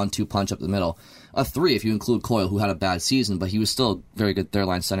they had a 1-2 punch up the middle. A 3 if you include Coyle, who had a bad season, but he was still a very good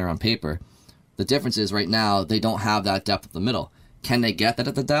third-line center on paper. The difference is right now, they don't have that depth up the middle. Can they get that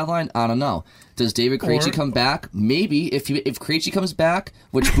at the deadline? I don't know. Does David Krejci come back? Maybe. If Krejci comes back,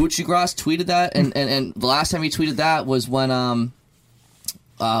 which Buccigross tweeted that, and the last time he tweeted that was when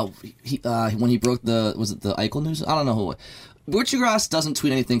he broke the Eichel news? I don't know who. Buccigross doesn't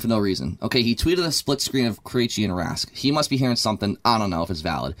tweet anything for no reason. Okay, he tweeted a split screen of Krejci and Rask. He must be hearing something. I don't know if it's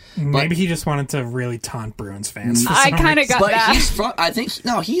valid. Maybe he just wanted to really taunt Bruins fans. I kind of got but that.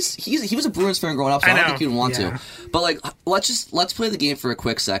 He was a Bruins fan growing up, so I don't think he'd want to. But like, let's play the game for a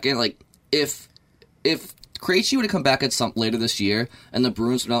quick second. Like, if Krejci would have come back at some later this year, and the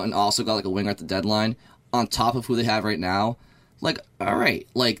Bruins went out and also got like a winger at the deadline on top of who they have right now, like, all right,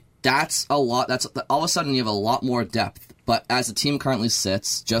 like that's a lot. That's all of a sudden you have a lot more depth. But as the team currently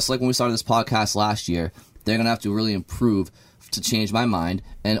sits, just like when we started this podcast last year, they're going to have to really improve to change my mind.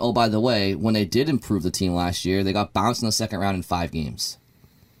 And, oh, by the way, when they did improve the team last year, they got bounced in the second round in 5 games.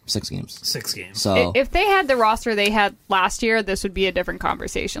 6 games. 6 games. So if they had the roster they had last year, this would be a different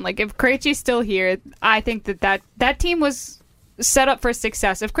conversation. Like, if Krejci's still here, I think that team was set up for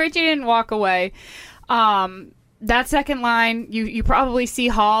success. If Krejci didn't walk away, that second line, you probably see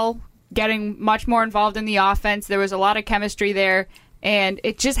Hall getting much more involved in the offense. There was a lot of chemistry there, and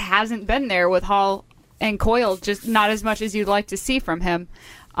it just hasn't been there with Hall and Coyle, just not as much as you'd like to see from him.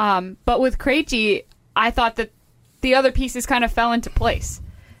 But with Krejci, I thought that the other pieces kind of fell into place.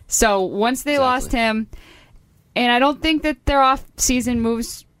 So once they lost him, and I don't think that their off-season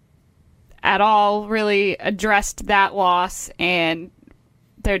moves at all really addressed that loss and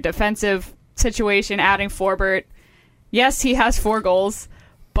their defensive situation, adding Forbert. Yes, he has 4 goals,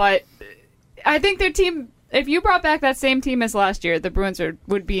 but I think their team, if you brought back that same team as last year, the Bruins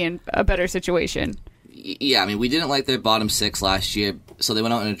would be in a better situation. Yeah, I mean, we didn't like their bottom 6 last year, so they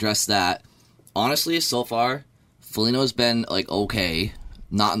went out and addressed that. Honestly, so far, Foligno's been, like, okay.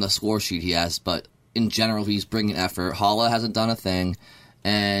 Not on the score sheet he has, but in general, he's bringing effort. Holla hasn't done a thing,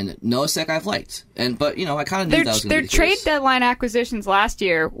 and Nosek I've liked. But, I kind of knew that was going to be the case. Their trade deadline acquisitions last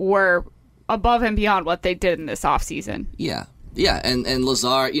year were above and beyond what they did in this offseason. Yeah. Yeah, and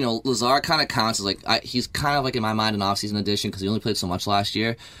Lazar, Lazar kind of counts as he's kind of like in my mind an off-season addition because he only played so much last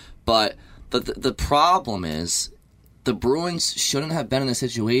year. But the problem is the Bruins shouldn't have been in a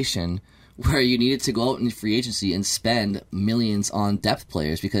situation where you needed to go out in free agency and spend millions on depth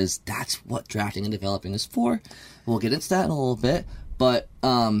players, because that's what drafting and developing is for. We'll get into that in a little bit. But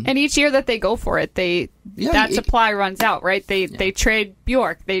and each year that they go for it, that supply runs out, right? They trade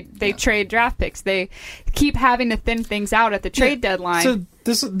Bjork, they trade draft picks, they keep having to thin things out at the trade deadline. So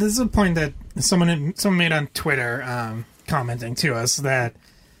this is a point that someone made on Twitter, commenting to us that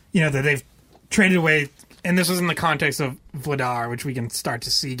that they've traded away, and this was in the context of Vladar, which we can start to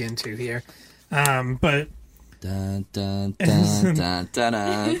seeg into here, but. Dun, dun, dun, dun, dun,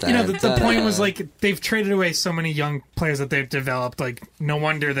 dun, the point was like they've traded away so many young players that they've developed. Like, no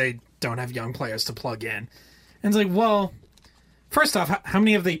wonder they don't have young players to plug in. And it's like, well, first off, how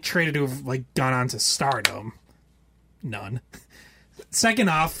many have they traded who have like gone on to stardom? None. Second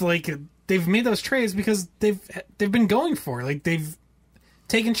off, like they've made those trades because they've been going for it. Like they've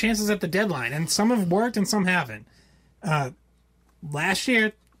taken chances at the deadline, and some have worked and some haven't. Last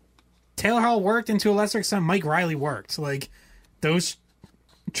year, Taylor Hall worked, and to a lesser extent, Mike Riley worked. Like, those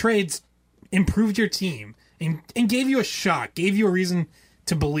trades improved your team and gave you a shot, gave you a reason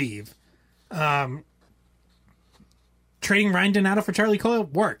to believe. Trading Ryan Donato for Charlie Coyle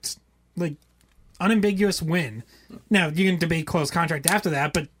worked. Like, unambiguous win. Now, you can debate Coyle's contract after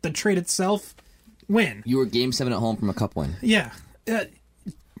that, but the trade itself, win. You were Game 7 at home from a cup win. Yeah.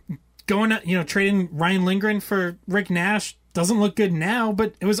 Trading Ryan Lindgren for Rick Nash doesn't look good now,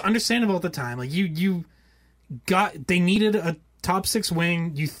 but it was understandable at the time. Like, they needed a top 6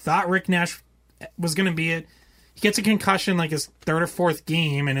 wing. You thought Rick Nash was going to be it. He gets a concussion like his 3rd or 4th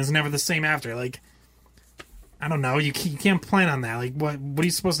game and is never the same after. Like, I don't know. You can't plan on that. Like, what are you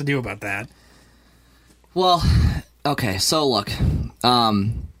supposed to do about that? Well, okay. So look,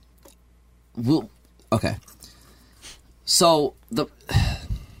 okay. So the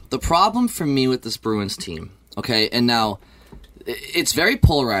problem for me with this Bruins team, okay, and now. It's very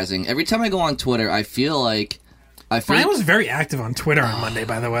polarizing. Every time I go on Twitter, I feel like Brian was very active on Twitter on Monday,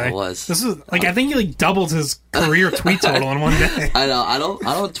 by the way. I was. This is like I think he like doubled his career tweet total in one day. I know.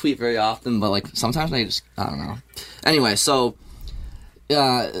 I don't tweet very often, but like sometimes I don't know. Anyway, so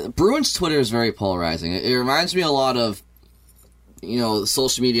Bruins Twitter is very polarizing. It reminds me a lot of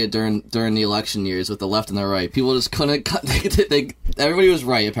social media during the election years with the left and the right. People just couldn't. Everybody was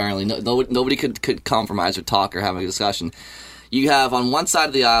right apparently. Nobody could compromise or talk or have a discussion. You have on one side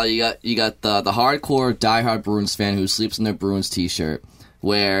of the aisle, you got the hardcore, diehard Bruins fan who sleeps in their Bruins t-shirt,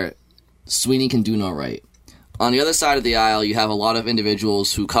 where Sweeney can do no right. On the other side of the aisle, you have a lot of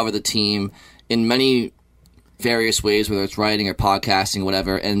individuals who cover the team in many various ways, whether it's writing or podcasting,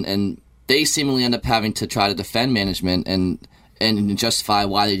 whatever, and they seemingly end up having to try to defend management and justify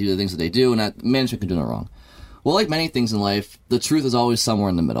why they do the things that they do, and that management can do no wrong. Well, like many things in life, the truth is always somewhere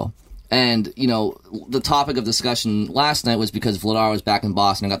in the middle. And, the topic of discussion last night was because Vladar was back in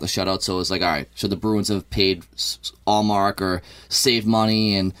Boston and got the shutout, so it was like, all right, should the Bruins have paid Allmark or saved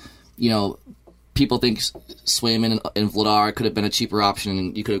money? And, people think Swayman and Vladar could have been a cheaper option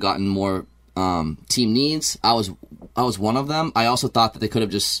and you could have gotten more team needs. I was one of them. I also thought that they could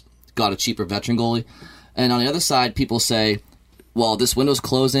have just got a cheaper veteran goalie. And on the other side, people say, well, this window's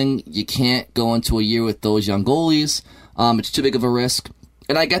closing. You can't go into a year with those young goalies. It's too big of a risk.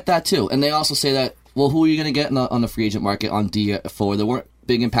 And I get that too. And they also say that, well, who are you going to get on the free agent market on D4? There weren't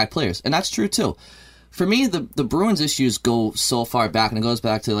big impact players. And that's true too. For me, the Bruins issues go so far back, and it goes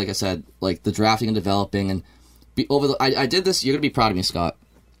back to, like I said, like the drafting and developing. And I did this. You're going to be proud of me, Scott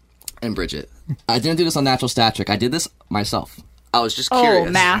and Bridget. I didn't do this on Natural Stat Trick. I did this myself. I was just curious.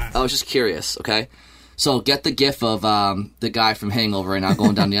 Oh, math. I was just curious, okay? So get the gif of the guy from Hangover right now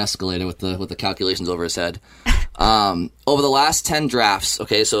going down the escalator with the calculations over his head. Over the last 10 drafts,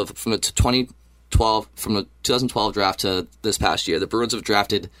 okay, so from the 2012 draft to this past year, the Bruins have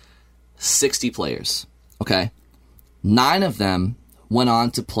drafted 60 players, okay? 9 of them went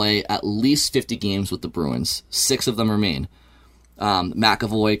on to play at least 50 games with the Bruins. 6 of them remain.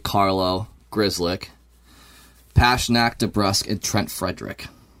 McAvoy, Carlo, Grzelcyk, Pastrnak, DeBrusk, and Trent Frederick.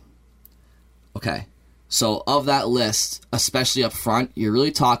 Okay. So of that list, especially up front, you're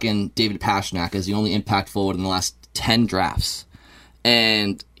really talking David Pastrnak as the only impact forward in the last 10 drafts.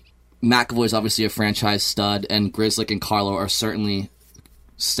 And McAvoy is obviously a franchise stud, and Grzelcyk and Carlo are certainly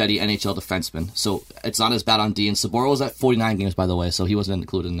steady NHL defensemen. So it's not as bad on D. And Sabora was at 49 games, by the way, so he wasn't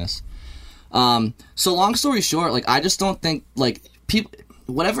included in this. So long story short, like I just don't think, like, people,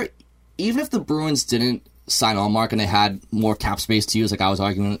 whatever, even if the Bruins didn't sign Allmark and they had more cap space to use, like I was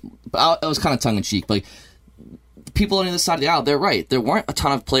arguing, but it was kind of tongue-in-cheek, but like, people on the other side of the aisle, they're right. There weren't a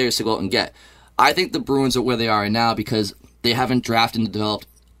ton of players to go out and get. I think the Bruins are where they are right now because they haven't drafted and developed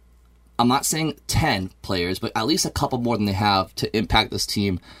I'm not saying 10 players, but at least a couple more than they have to impact this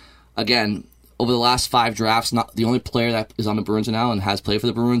team. Again, over the last 5 drafts, not the only player that is on the Bruins now and has played for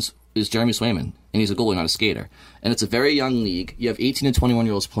the Bruins is Jeremy Swayman, and he's a goalie, not a skater. And it's a very young league. You have 18 and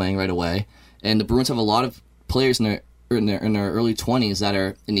 21-year-olds playing right away, and the Bruins have a lot of players in their early 20s that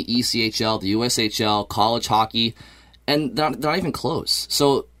are in the ECHL, the USHL, college hockey, and they're not even close.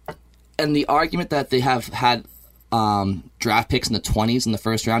 So, and the argument that they have had draft picks in the 20s in the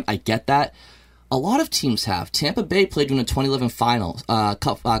first round, I get that. A lot of teams have. Tampa Bay played in the 2011 finals,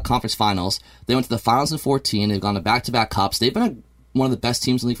 conference finals. They went to the finals in 2014. They've gone to back-to-back cups. They've been one of the best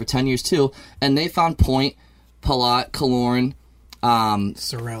teams in the league for 10 years, too. And they found Point, Palat, Killorn,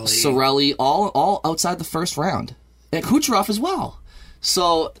 Cirelli, all outside the first round. And Kucherov as well.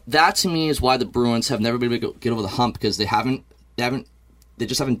 So that, to me, is why the Bruins have never been able to get over the hump, because they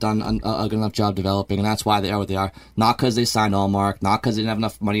just haven't done a good enough job developing, and that's why they are what they are. Not because they signed Allmark, not because they didn't have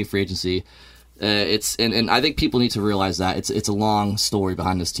enough money in free agency. And I think people need to realize that it's a long story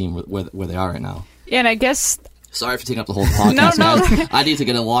behind this team where they are right now. Yeah, and I guess. Sorry for taking up the whole podcast, guys. I need to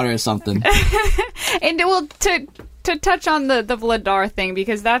get a water or something. And well, to touch on the Vladar thing,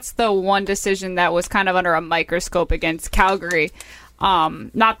 because that's the one decision that was kind of under a microscope against Calgary.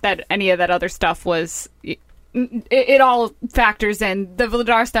 Not that any of that other stuff was. It all factors in. The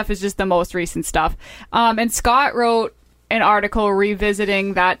Vladar stuff is just the most recent stuff. And Scott wrote an article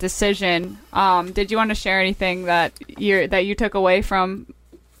revisiting that decision. Did you want to share anything that you took away from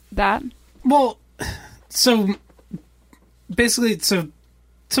that? Well, so basically, some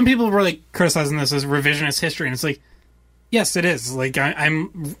people were like criticizing this as revisionist history, and it's like, yes, it is. Like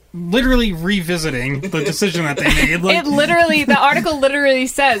I'm literally revisiting the decision that they made. Like, the article literally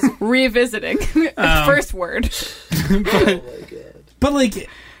says revisiting. First word. But like,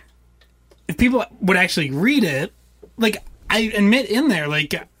 if people would actually read it, like I admit in there,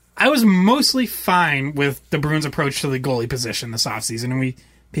 like I was mostly fine with the Bruins' approach to the goalie position this offseason, and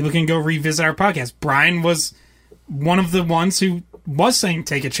people can go revisit our podcast. Brian was one of the ones who was saying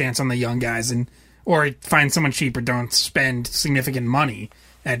take a chance on the young guys or find someone cheap or don't spend significant money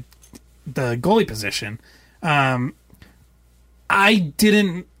at the goalie position. I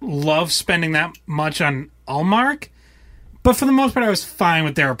didn't love spending that much on Allmark, but for the most part I was fine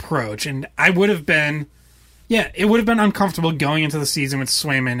with their approach, and it would have been uncomfortable going into the season with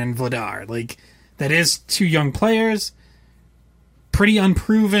Swayman and Vladar. Like, that is 2 young players, pretty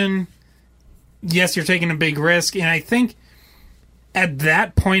unproven. Yes, you're taking a big risk, and I think at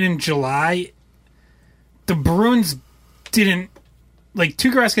that point in July, the Bruins didn't... Like,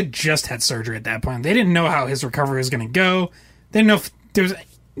 Tuukka just had surgery at that point. They didn't know how his recovery was going to go. They didn't know if there was,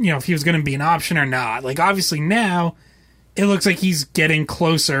 if he was going to be an option or not. Like, obviously now, it looks like he's getting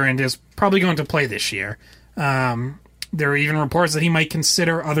closer and is probably going to play this year. There are even reports that he might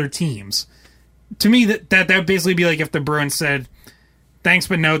consider other teams. To me, that would basically be like if the Bruins said, thanks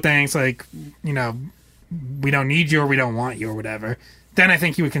but no thanks, like, we don't need you or we don't want you or whatever. Then I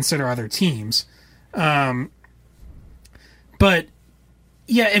think he would consider other teams. But,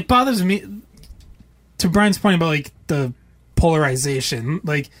 yeah, it bothers me, to Brian's point about, like, the polarization.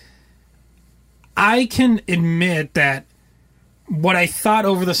 Like, I can admit that what I thought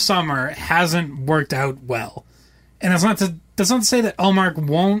over the summer hasn't worked out well. And that's not to say that Allmark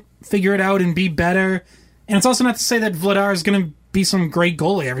won't figure it out and be better. And it's also not to say that Vladar is going to be some great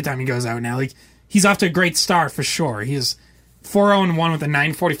goalie every time he goes out now. Like, he's off to a great start for sure. He is 4-0-1 with a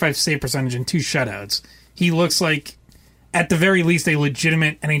 .945 save percentage and 2 shutouts. He looks like, at the very least, a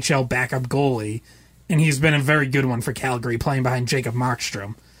legitimate NHL backup goalie. And he's been a very good one for Calgary, playing behind Jacob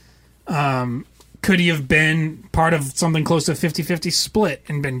Markstrom. Could he have been part of something close to a 50-50 split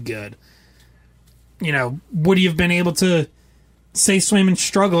and been good? Would he have been able to say Swayman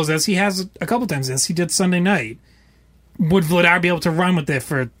struggles, as he has a couple times, as he did Sunday night? Would Vladar be able to run with it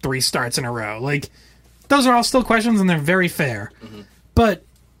for 3 starts in a row? Like, those are all still questions, and they're very fair. Mm-hmm. But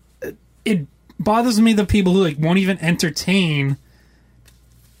it bothers me the people who, like, won't even entertain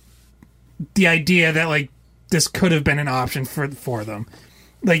the idea that, like, this could have been an option for them.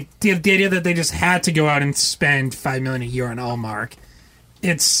 Like, the idea that they just had to go out and spend $5 million a year on Allmark.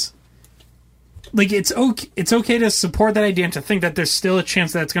 It's like, it's okay to support that idea and to think that there's still a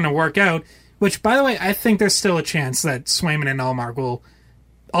chance that it's going to work out. Which, by the way, I think there's still a chance that Swayman and Allmark will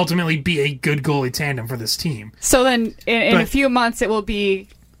ultimately be a good goalie tandem for this team. So then, in a few months, it will be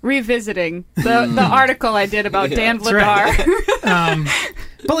revisiting the article I did about Dan Vladar. Right.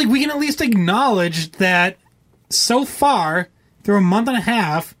 But, like, we can at least acknowledge that so far, through a month and a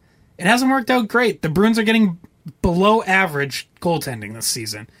half, it hasn't worked out great. The Bruins are getting below average goaltending this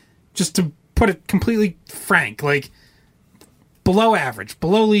season. Just to put it completely frank, like, below average,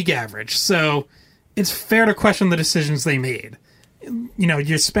 below league average. So it's fair to question the decisions they made.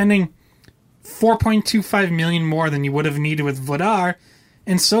 You're spending $4.25 million more than you would have needed with Vladar,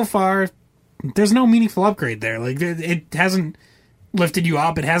 and so far there's no meaningful upgrade there. Like, it hasn't lifted you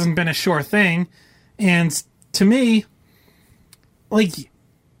up. It hasn't been a sure thing. And to me, like,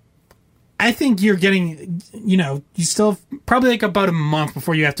 I think you're getting, you still have probably like about a month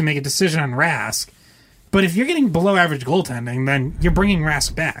before you have to make a decision on Rask. But if you're getting below average goaltending, then you're bringing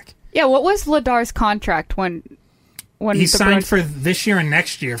Rask back. Yeah, what was Vladar's contract when he signed for this year and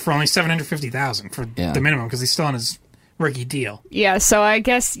next year for only $750,000 for the minimum because he's still on his rookie deal. Yeah, so I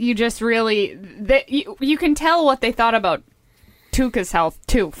guess you just really you can tell what they thought about Tuukka's health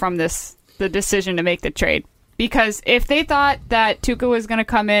too from the decision to make the trade. Because if they thought that Tuukka was going to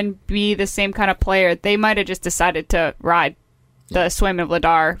come in, be the same kind of player, they might have just decided to ride the Swim and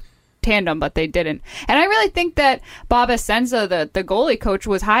Vladar tandem, but they didn't. And I really think that Bob Essenza, the goalie coach,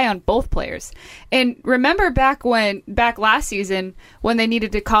 was high on both players. And remember back last season when they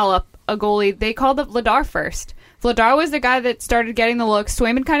needed to call up a goalie, they called up Vladar first. Vladar was the guy that started getting the looks.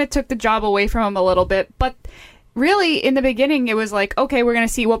 Swayman kind of took the job away from him a little bit, but really, in the beginning, it was like, okay, we're going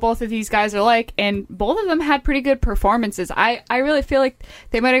to see what both of these guys are like, and both of them had pretty good performances. I really feel like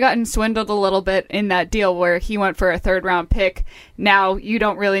they might have gotten swindled a little bit in that deal where he went for a third-round pick. Now, you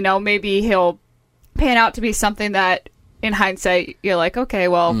don't really know. Maybe he'll pan out to be something that, in hindsight, you're like, okay,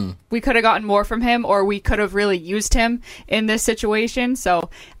 well, we could have gotten more from him, or we could have really used him in this situation. So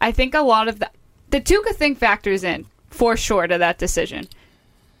I think a lot of the Tuukka thing factors in, for sure, to that decision.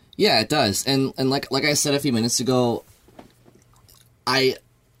 Yeah, it does, and like I said a few minutes ago, I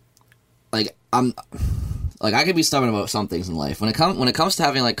can be stubborn about some things in life. When it comes to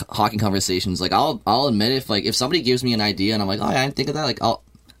having like hockey conversations, like I'll admit if somebody gives me an idea and I'm like, oh, I didn't think of that, like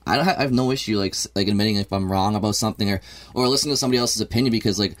I have no issue like admitting if I'm wrong about something or listening to somebody else's opinion,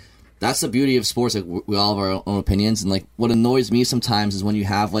 because like that's the beauty of sports. Like we all have our own opinions, and like what annoys me sometimes is when you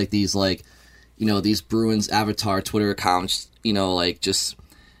have like these like these Bruins avatar Twitter accounts, like just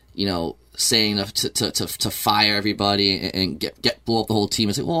saying to fire everybody and get blow up the whole team.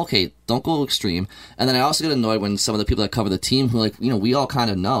 It's like, well, okay, don't go extreme. And then I also get annoyed when some of the people that cover the team who we all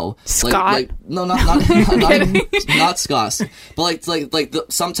kind of know. Scott? No, not Scott. But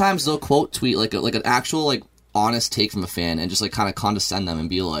sometimes they'll quote tweet like an actual like honest take from a fan and just like kind of condescend them and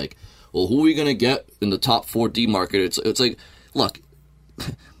be like, well, who are we gonna get in the top 4D market? It's like, look,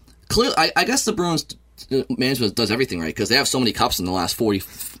 clearly, I guess the Bruins management does everything right because they have so many cups in the last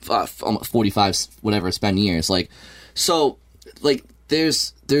 45 whatever it's been years. Like, so like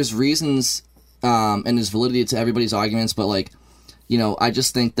there's reasons and there's validity to everybody's arguments, but like I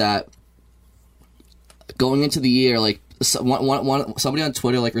just think that going into the year, like somebody on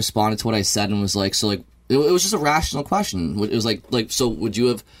Twitter like responded to what I said and was like, so like it was just a rational question. It was like so would you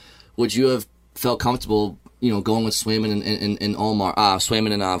have felt comfortable going with Swayman and Olmar,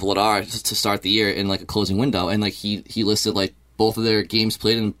 Swayman and Vladar to start the year in like a closing window, and like he listed like both of their games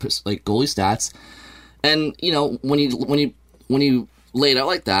played and like goalie stats, and when you lay it out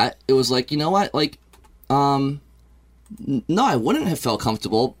like that, it was like, you know what, like no, I wouldn't have felt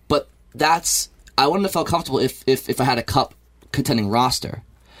comfortable, but I wouldn't have felt comfortable if I had a cup contending roster.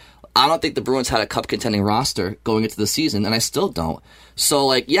 I don't think the Bruins had a cup contending roster going into the season, and I still don't. So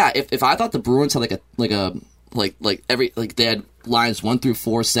like, yeah, if I thought the Bruins had they had lines 1 through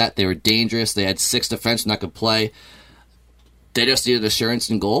 4 set, they were dangerous, they had 6 defensemen that could play, they just needed assurance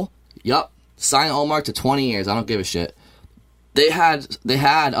in goal. Yup, sign Allmark to 20 years. I don't give a shit. They had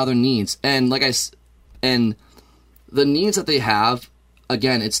other needs, and and the needs that they have,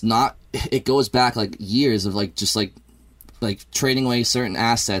 again, it goes back like years of like just like trading away certain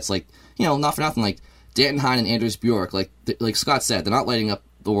assets, like not for nothing, like Danton Heinen and Anders Bjork, like Scott said, they're not lighting up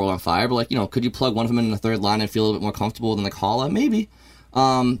the world on fire, but like could you plug one of them in the third line and feel a little bit more comfortable than like Holla? Maybe.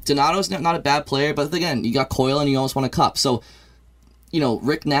 Donato's not a bad player, but again, you got Coyle and you almost won a cup. So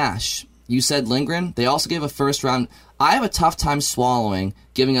Rick Nash, you said Lindgren. They also gave a first round. I have a tough time swallowing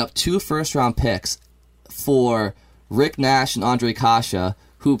giving up 2 first round picks for Rick Nash and Andre Kasha,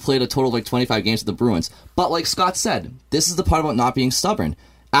 who played a total of like 25 games with the Bruins. But like Scott said, this is the part about not being stubborn.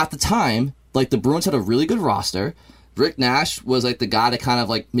 At the time, like the Bruins had a really good roster. Rick Nash was like the guy that kind of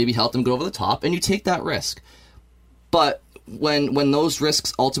like maybe helped them go over the top, and you take that risk. But when those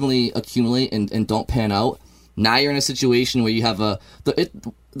risks ultimately accumulate and don't pan out, now you're in a situation where you have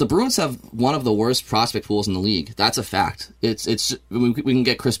the Bruins have one of the worst prospect pools in the league. That's a fact. We can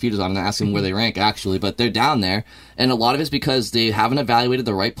get Chris Peters on and ask him where they rank actually, but they're down there, and a lot of it's because they haven't evaluated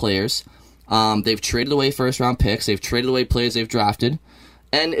the right players. They've traded away first round picks. They've traded away players they've drafted,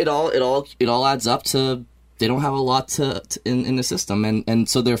 and it all adds up to they don't have a lot in the system, and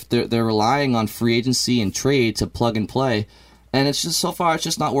so they're relying on free agency and trade to plug and play, and it's just so far it's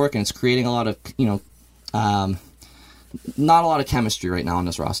just not working. It's creating a lot of not a lot of chemistry right now on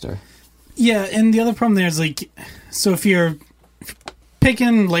this roster. Yeah, and the other problem there is so if you're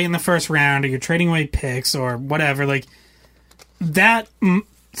picking late in the first round or you're trading away picks or whatever, that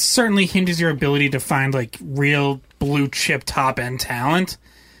certainly hinders your ability to find real blue chip top end talent.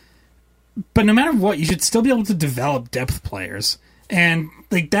 But no matter what, you should still be able to develop depth players. And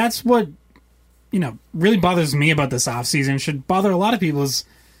that's what really bothers me about this offseason. Should bother a lot of people is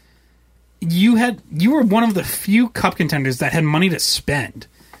you were one of the few cup contenders that had money to spend.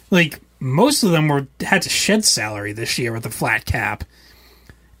 Most of them had to shed salary this year with the flat cap.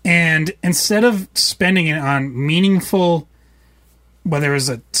 And instead of spending it on meaningful, whether it was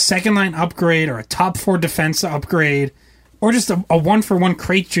a second line upgrade or a top 4 defense upgrade, or just a 1-for-1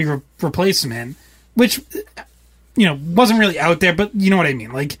 Krejci replacement, which, wasn't really out there, but you know what I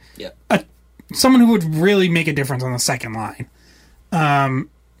mean. Someone who would really make a difference on the second line.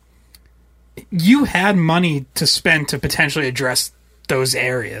 You had money to spend to potentially address those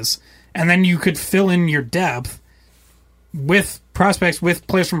areas, and then you could fill in your depth with prospects, with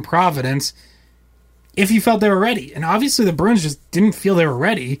players from Providence, if you felt they were ready. And obviously the Bruins just didn't feel they were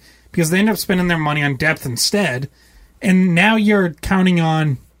ready because they ended up spending their money on depth instead. And now you're counting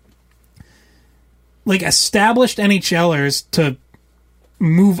on established NHLers to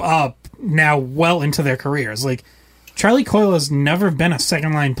move up now well into their careers. Charlie Coyle has never been a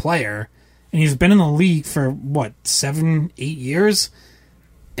second line player, and he's been in the league for 7-8 years.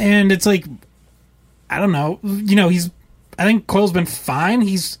 And it's I don't know, I think Coyle's been fine.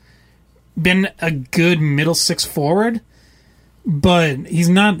 He's been a good middle six forward, but he's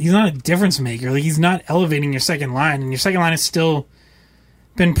not a difference maker. He's not elevating your second line, and your second line has still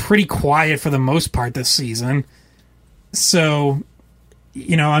been pretty quiet for the most part this season. So,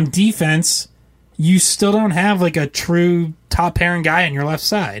 on defense, you still don't have a true top pairing guy on your left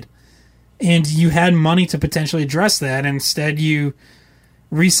side. And you had money to potentially address that. Instead, you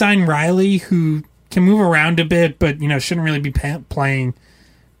re-sign Riley, who can move around a bit, but shouldn't really be playing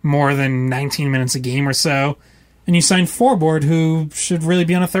more than 19 minutes a game or so. And you sign Forward, who should really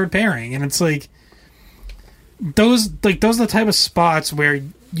be on a third pairing. And it's those are the type of spots where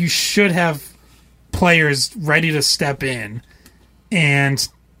you should have players ready to step in, and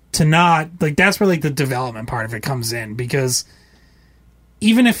to not that's where the development part of it comes in, because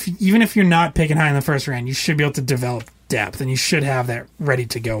even if you're not picking high in the first round, you should be able to develop depth, and you should have that ready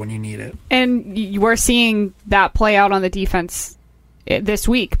to go when you need it. And we're seeing that play out on the defense this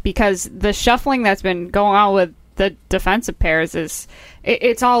week, because the shuffling that's been going on with the defensive pairs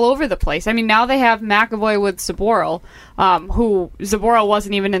it's all over the place. I mean, now they have McAvoy with Zaboral, who Zaboral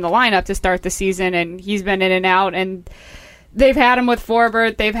wasn't even in the lineup to start the season, and he's been in and out, and they've had him with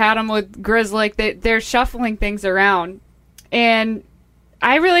Forbert, they've had him with Grzelcyk. They're shuffling things around, and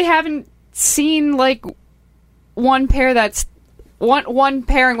I really haven't seen one pair that's one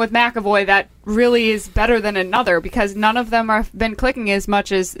pairing with McAvoy that really is better than another, because none of them have been clicking as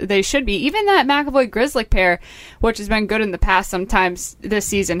much as they should be. Even that McAvoy-Grzelcyk pair, which has been good in the past, sometimes this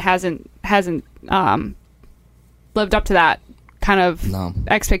season hasn't lived up to that kind of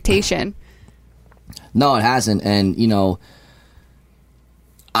expectation. No, it hasn't. And,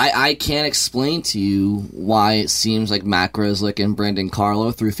 I can't explain to you why it seems like Matt Grzelcyk and Brandon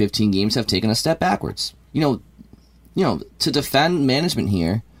Carlo through 15 games have taken a step backwards. To defend management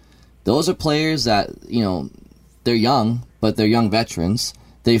here, those are players that, they're young, but they're young veterans.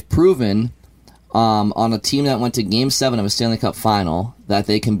 They've proven on a team that went to Game 7 of a Stanley Cup final that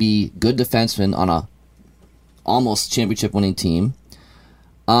they can be good defensemen on a almost championship-winning team.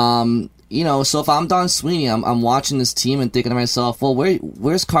 So if I'm Don Sweeney, I'm watching this team and thinking to myself, well,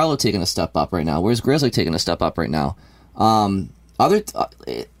 where's Carlo taking a step up right now? Where's Grzelcyk taking a step up right now? I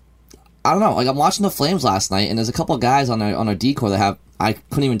don't know. I'm watching the Flames last night, and there's a couple of guys on our decor that I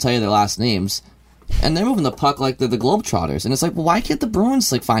couldn't even tell you their last names, and they're moving the puck like they're the Globetrotters. And it's well, why can't the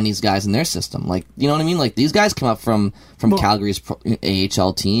Bruins find these guys in their system? You know what I mean? These guys come up from Calgary's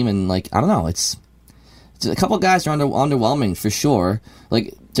AHL team, and I don't know. It's a couple of guys are underwhelming for sure.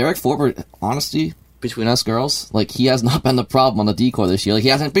 Derek Forbert, honestly, between us girls, he has not been the problem on the decor this year. He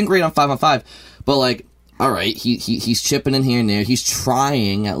hasn't been great on 5-on-5, but all right, he's chipping in here and there. He's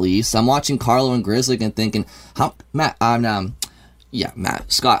trying, at least. I'm watching Carlo and Grzelcyk and thinking,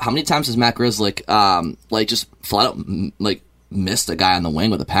 Scott, how many times has Matt Grzelcyk, just flat out, missed a guy on the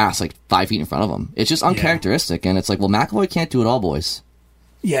wing with a pass, 5 feet in front of him? It's just uncharacteristic, and it's well, McAvoy can't do it all, boys.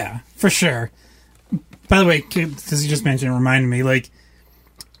 Yeah, for sure. By the way, because you just mentioned it, reminded me,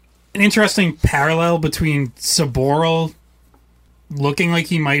 an interesting parallel between Saboral looking like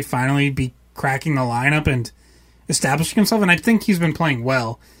he might finally be cracking the lineup and establishing himself, and I think he's been playing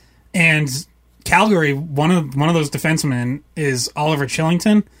well. And Calgary, one of those defensemen is Oliver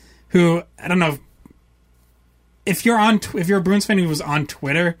Chillington, who I don't know if you're a Bruins fan who was on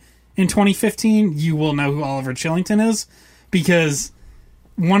Twitter in 2015, you will know who Oliver Chillington is, because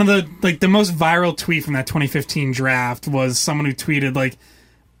one of the most viral tweet from that 2015 draft was someone who tweeted like,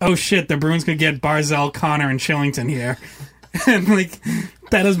 "Oh shit, the Bruins could get Barzal, Connor, and Chillington here," and like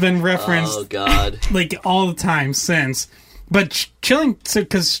that has been referenced, oh god, like all the time since. But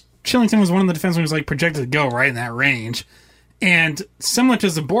because Chillington was one of the defensemen who was like projected to go right in that range, and similar to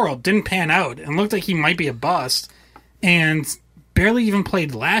Zaboral, didn't pan out and looked like he might be a bust, and barely even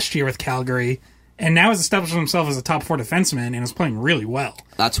played last year with Calgary, and now has established himself as a top 4 defenseman and is playing really well.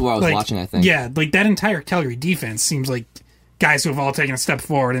 That's who I was watching, I think. Yeah, like that entire Calgary defense seems like guys who have all taken a step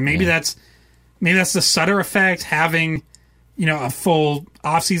forward, and maybe that's the Sutter effect, having a full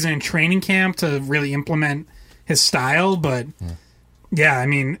offseason and training camp to really implement his style. But I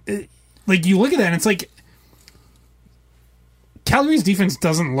mean, like you look at that and it's like Calgary's defense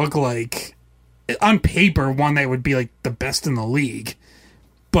doesn't look like, on paper, one that would be like the best in the league,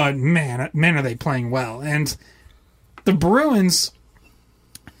 but man are they playing well. And the Bruins,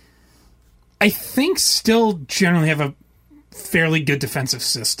 I think, still generally have a fairly good defensive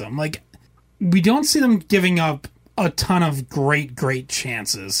system. Like, we don't see them giving up a ton of great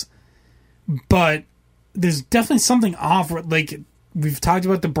chances, but there's definitely something off. Like, we've talked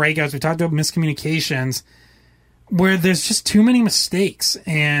about the breakouts, we've talked about miscommunications, where there's just too many mistakes,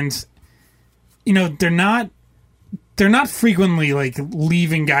 and they're not frequently like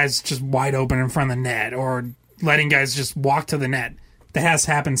leaving guys just wide open in front of the net or letting guys just walk to the net. That has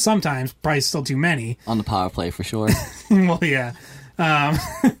happened sometimes, probably still too many. On the power play, for sure. Well, yeah.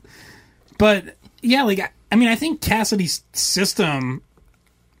 But, yeah, like, I mean, I think Cassidy's system,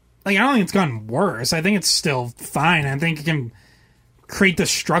 like, I don't think it's gotten worse. I think it's still fine. I think it can create the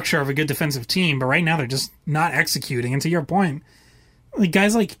structure of a good defensive team, but right now they're just not executing. And to your point, like,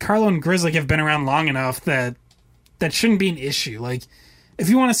 guys like Carlo and Grizzly have been around long enough that shouldn't be an issue. Like, if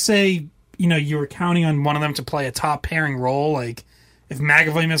you want to say, you were counting on one of them to play a top pairing role, like, if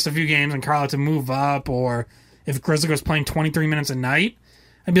McAvoy missed a few games and Carlo to move up, or if Grizzly was playing 23 minutes a night,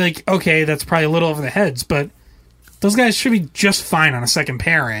 I'd be like, okay, that's probably a little over the heads, but those guys should be just fine on a second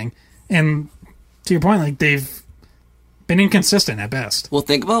pairing. And to your point, like, they've been inconsistent at best. Well,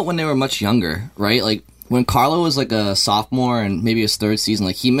 think about when they were much younger, right? Like, when Carlo was like a sophomore and maybe his third season,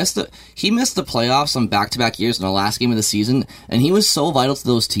 like he missed the playoffs on back-to-back years in the last game of the season, and he was so vital to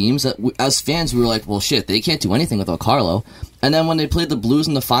those teams that as fans we were like, well, shit, they can't do anything without Carlo. And then when they played the Blues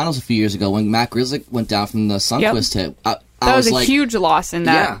in the finals a few years ago, when Matt Grizzly went down from the Sunquist hit, that was a huge loss in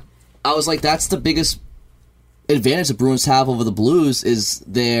that. Yeah, I was like, that's the biggest advantage the Bruins have over the Blues is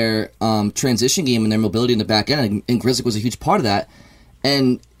their transition game and their mobility in the back end, and Grizzly was a huge part of that.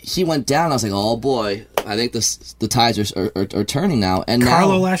 And he went down. I was like, oh boy, I think the tides are turning now. And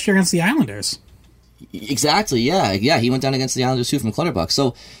Carlo now, last year against the Islanders. Exactly, yeah, he went down against the Islanders too from Clutterbuck.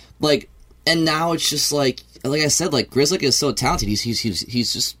 So, like, and now it's just like I said, like Grizzly is so talented.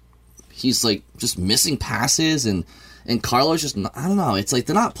 He's like just missing passes, and Carlo's just, I don't know. It's like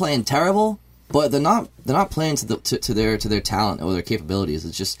they're not playing terrible, but they're not playing to their talent or their capabilities.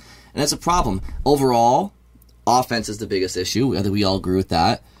 It's just, and it's a problem overall. Offense is the biggest issue. I think we all agree with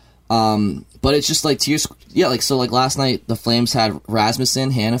that. But it's just like so like last night the Flames had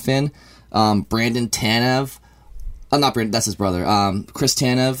Rasmussen, Hanifin, Brandon Tanev, not Brandon, that's his brother, Chris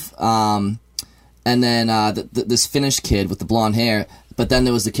Tanev, and then this Finnish kid with the blonde hair. But then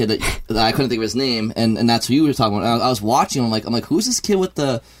there was the kid that I couldn't think of his name, and that's who you were talking about. I was watching him, I'm like, who's this kid with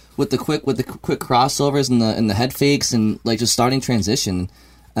the quick crossovers and the head fakes and like just starting transition,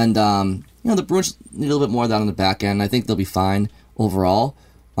 and the Bruins need a little bit more of that on the back end. I think they'll be fine overall.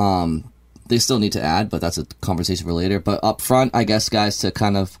 They still need to add, but that's a conversation for later. But up front, I guess, guys, to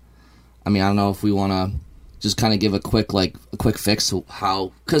kind of, I mean, I don't know if we want to just kind of give a quick fix to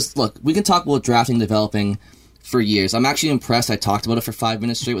how, because look, we can talk about drafting, developing for years. I'm actually impressed. I talked about it for 5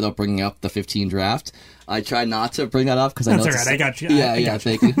 minutes straight without bringing up the 15 draft. I tried not to bring that up because I know that's all right. I got you. Yeah,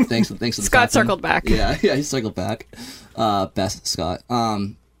 thank you. Thanks for the Scott circled back. Yeah, he circled back. Best Scott.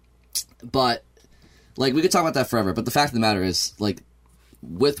 But like we could talk about that forever. But the fact of the matter is, like,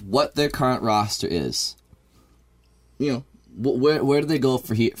 with what their current roster is, where do they go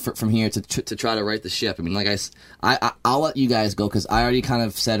from here to try to right the ship? I mean, like I'll let you guys go because I already kind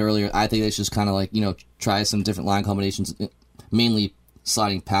of said earlier. I think they should just kind of like try some different line combinations, mainly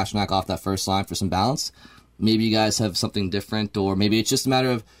sliding Pasternak off that first line for some balance. Maybe you guys have something different, or maybe it's just a matter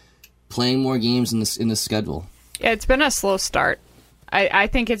of playing more games in the schedule. Yeah, it's been a slow start. I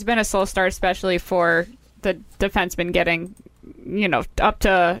think it's been a slow start, especially for the defenseman getting, up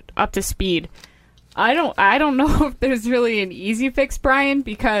to speed. I don't know if there's really an easy fix, Brian,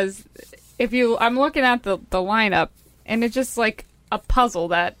 because I'm looking at the lineup and it's just like a puzzle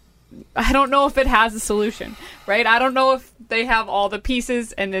that I don't know if it has a solution, right? I don't know if they have all the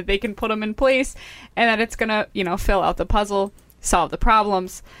pieces and that they can put them in place and that it's gonna, fill out the puzzle, solve the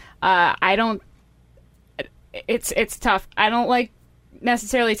problems. It's tough. I don't like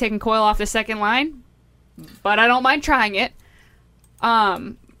necessarily taking Coyle off the second line, but I don't mind trying it.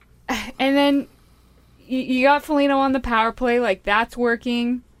 And then you got Foligno on the power play, like that's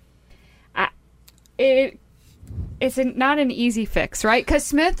working. It's not an easy fix, right? Because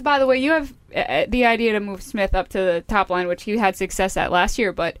Smith, by the way, you have the idea to move Smith up to the top line, which he had success at last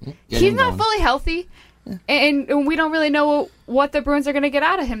year, but he's not fully healthy, and we don't really know what the Bruins are going to get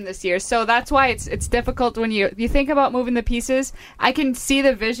out of him this year. So that's why it's difficult when you think about moving the pieces. I can see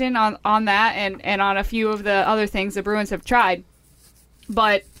the vision on that and on a few of the other things the Bruins have tried,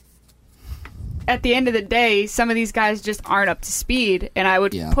 but at the end of the day, some of these guys just aren't up to speed, and I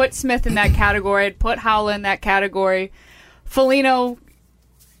would put Smith in that category. I'd put Howell in that category. Foligno,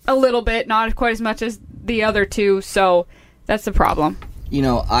 a little bit, not quite as much as the other two, so that's the problem.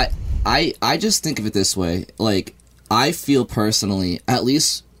 I just think of it this way. Like, I feel personally, at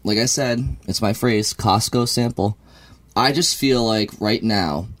least, like I said, it's my phrase, Costco sample. I just feel like right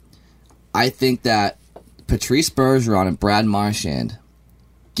now, I think that Patrice Bergeron and Brad Marchand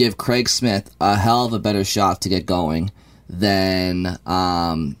give Craig Smith a hell of a better shot to get going than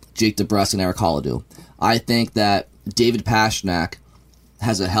Jake DeBrusk and Eric Hall do. I think that David Pastrnak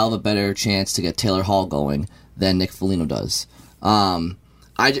has a hell of a better chance to get Taylor Hall going than Nick Foligno does.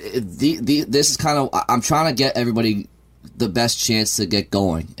 This is kind of, I'm trying to get everybody the best chance to get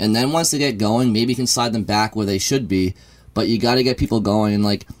going. And then once they get going, maybe you can slide them back where they should be, but you got to get people going. And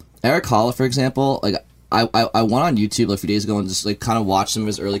like Eric Hall, for example, like I went on YouTube a few days ago and just like kind of watched some of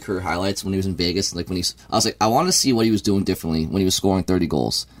his early career highlights when he was in Vegas. Like I was like, I want to see what he was doing differently when he was scoring 30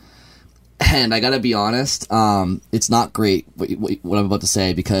 goals. And I gotta be honest, it's not great what I'm about to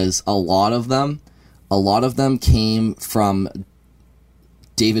say, because a lot of them came from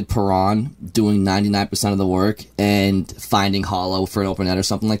David Perron doing 99% of the work and finding Hollow for an open net or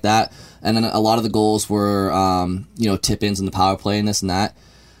something like that. And then a lot of the goals were tip-ins in the power play and this and that.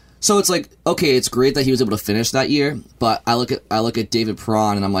 So it's like, okay, it's great that he was able to finish that year, but I look at David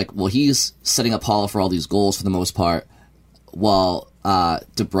Perron and I'm like, well, he's setting up Hollow for all these goals for the most part, while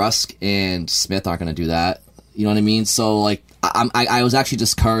DeBrusk and Smith aren't going to do that. You know what I mean? So like, I was actually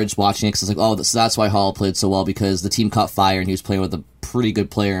discouraged watching it because I was like, oh, so that's why Hollow played so well, because the team caught fire and he was playing with a pretty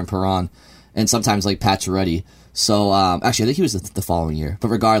good player in Perron, and sometimes like Pacioretty. So actually, I think he was the following year. But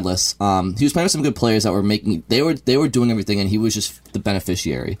regardless, he was playing with some good players that were making. They were doing everything, and he was just the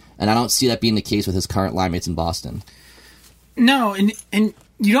beneficiary. And I don't see that being the case with his current line mates in Boston. No, and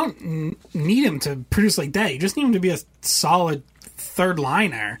you don't need him to produce like that. You just need him to be a solid third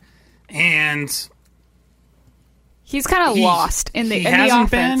liner, and he's kind of lost in the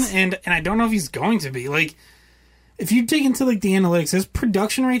offense. And I don't know if he's going to be. Like, if you dig into like the analytics, his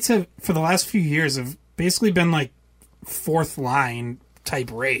production rates have for the last few years have basically been like fourth line type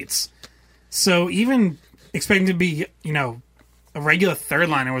rates. So even expecting to be, a regular third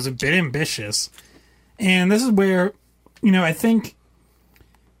liner was a bit ambitious. And this is where, I think,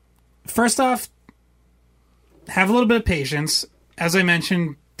 first off, have a little bit of patience. As I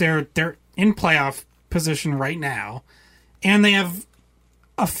mentioned, they're in playoff position right now, and they have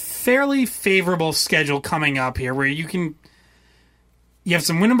a fairly favorable schedule coming up here where you have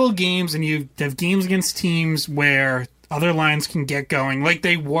some winnable games, and you have games against teams where other lines can get going, like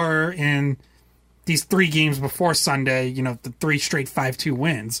they were in these 3 games before Sunday, the 3 straight 5-2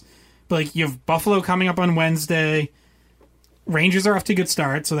 wins. But like, you have Buffalo coming up on Wednesday. Rangers are off to a good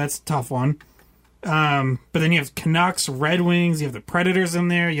start, so that's a tough one. But then you have Canucks, Red Wings, you have the Predators in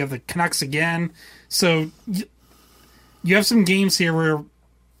there, you have the Canucks again. So you have some games here where,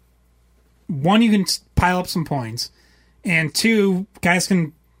 1, you can pile up some points, and 2, guys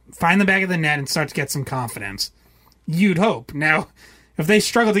can find the back of the net and start to get some confidence. You'd hope. Now, if they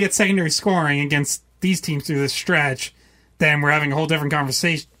struggle to get secondary scoring against these teams through this stretch, then we're having a whole different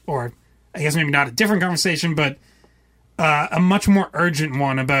conversation, or I guess maybe not a different conversation, but a much more urgent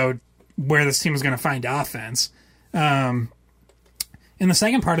one about where this team is going to find offense. And the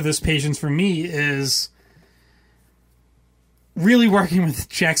second part of this patience for me is really working with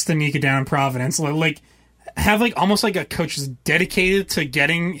Jack Stanika down in Providence. Like, have like almost like a coach is dedicated to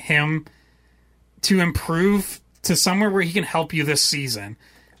getting him to improve to somewhere where he can help you this season.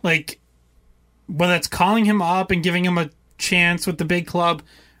 Like, whether it's calling him up and giving him a chance with the big club,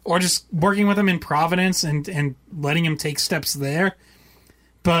 or just working with him in Providence and letting him take steps there.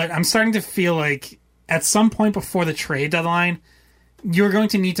 But I'm starting to feel like at some point before the trade deadline, you're going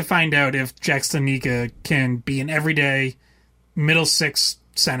to need to find out if Jack Stanika can be an everyday middle six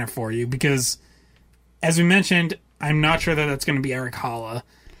center for you, because as we mentioned, I'm not sure that that's going to be Eric Haula.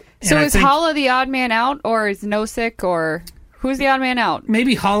 So is Haula the odd man out, or is Nosek, or who's the odd man out?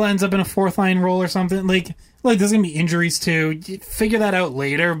 Maybe Haula ends up in a fourth line role or something. Like there's going to be injuries too. You figure that out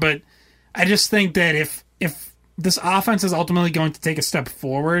later, but I just think that if this offense is ultimately going to take a step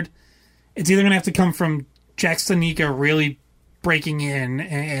forward, it's either going to have to come from Jack Stanika really breaking in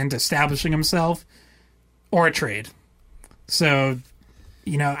and establishing himself, or a trade. So,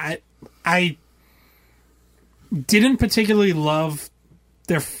 I didn't particularly love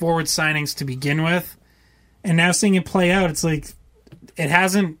their forward signings to begin with, and now seeing it play out, it's like there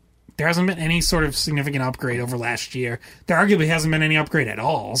hasn't been any sort of significant upgrade over last year. There arguably hasn't been any upgrade at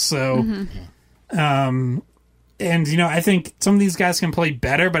all. So, I think some of these guys can play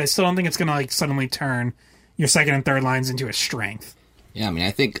better, but I still don't think it's going to suddenly turn your second and third lines into a strength. Yeah, I mean,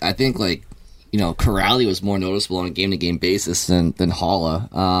 I think Corrali was more noticeable on a game-to-game basis than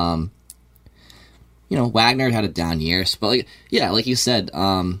Haula. Wagner had a down year, but like you said,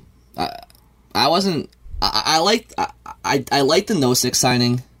 I liked the Nosek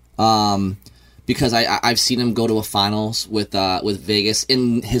signing because I've seen him go to a finals with Vegas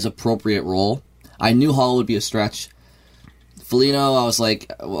in his appropriate role. I knew Haula would be a stretch. Foligno, I was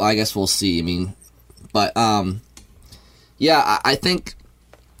like, well, I guess we'll see. I mean, but I think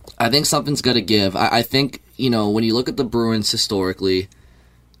something's got to give. I think when you look at the Bruins historically,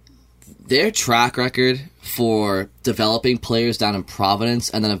 their track record for developing players down in Providence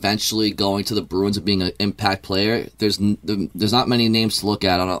and then eventually going to the Bruins and being an impact player, there's not many names to look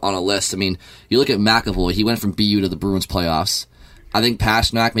at on a list. I mean, you look at McAvoy, he went from BU to the Bruins playoffs. I think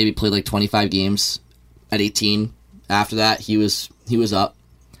Pasternak maybe played 25 games at 18. After that, he was up.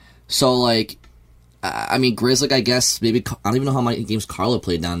 So, Grzelcyk, I guess, maybe, I don't even know how many games Carlo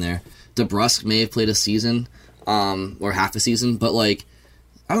played down there. DeBrusk may have played a season, or half a season, but, I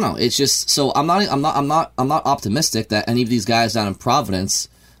don't know. It's just, so I'm not optimistic that any of these guys down in Providence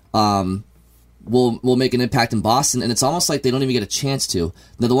will make an impact in Boston, and it's almost like they don't even get a chance to.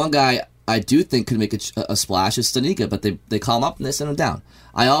 Now, the one guy I do think could make a splash is Stanika, but they call him up and they send him down.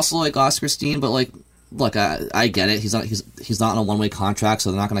 I also like Oscar Steen, but look, I get it. He's not on a one-way contract,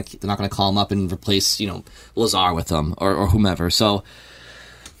 so they're not gonna call him up and replace Lazar with him or whomever. So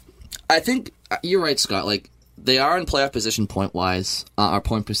I think you're right, Scott. They are in playoff position point wise, or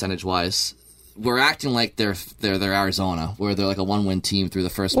point percentage wise. We're acting like they're Arizona, where they're a one-win team through the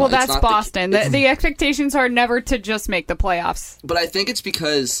first. Well, that's Boston. The expectations are never to just make the playoffs. But I think it's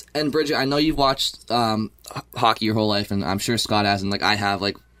because, and Bridget, I know you've watched hockey your whole life, and I'm sure Scott has, and I have.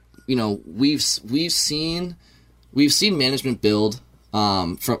 We've seen management build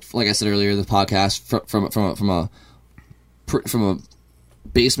from, like I said earlier in the podcast, from a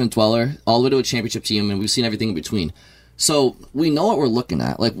basement dweller all the way to a championship team, and we've seen everything in between. So we know what we're looking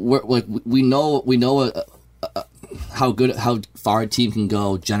at. We know how far a team can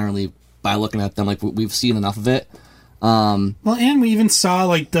go generally by looking at them. We've seen enough of it. Well, and we even saw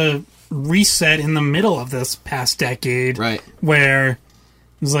the reset in the middle of this past decade, right? Where it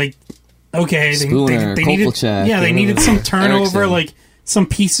was okay, Spooner, they needed some turnover, Erickson. Some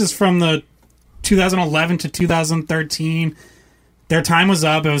pieces from the 2011 to 2013. Their time was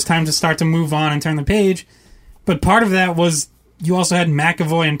up. It was time to start to move on and turn the page. But part of that was you also had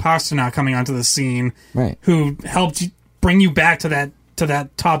McAvoy and Pasternak coming onto the scene, right? Who helped bring you back to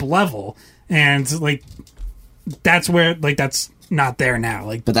that top level, and that's where that's not there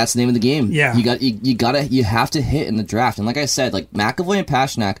now. But that's the name of the game. Yeah, you have to hit in the draft, and like I said, McAvoy and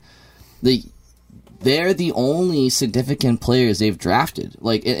Pasternak, they're the only significant players they've drafted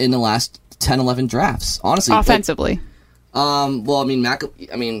in the last 10-11 drafts. Honestly, offensively.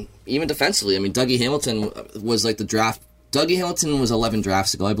 Even defensively. Dougie Hamilton was the draft. Dougie Hamilton was 11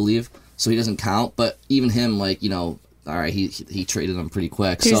 drafts ago, I believe, so he doesn't count. But even him, all right, he traded him pretty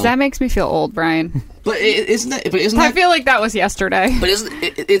quick. Jeez, so that makes me feel old, Brian. But isn't that? I feel like that was yesterday. But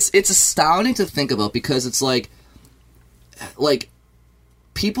it's astounding to think about, because it's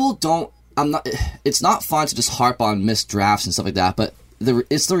people don't. It's not fun to just harp on missed drafts and stuff like that, but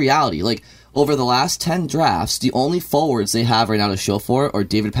it's the reality. Over the last 10 drafts, the only forwards they have right now to show for it are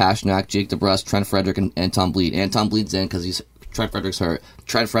David Pasternak, Jake DeBrusk, Trent Frederick, and Anton Bleed. Anton Bleed's in because Trent Frederick's hurt.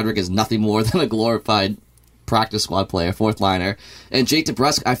 Trent Frederick is nothing more than a glorified practice squad player, fourth liner. And Jake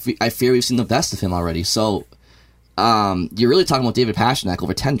DeBrusk, I fear we've seen the best of him already. So you're really talking about David Pastrnak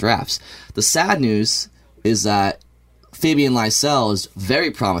over 10 drafts. The sad news is that Fabian Lysell is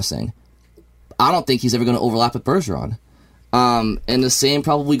very promising. I don't think he's ever going to overlap with Bergeron. And the same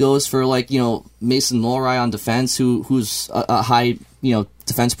probably goes for Mason Lohrei on defense, who's a high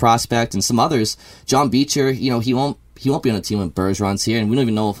defense prospect, and some others. John Beecher, he won't be on a team when Bergeron's here, and we don't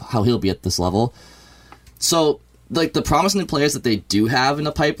even know how he'll be at this level. So the promising players that they do have in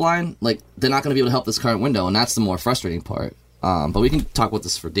the pipeline, they're not going to be able to help this current window, and that's the more frustrating part. But we can talk about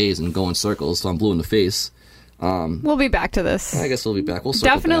this for days and go in circles, so I'm blue in the face. We'll be back to this. I guess we'll be back. We'll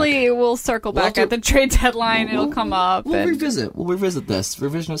circle Definitely back. We'll circle back at the trade deadline. It'll come up. We'll revisit this.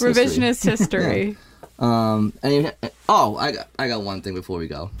 Revisionist history. Yeah. I got one thing before we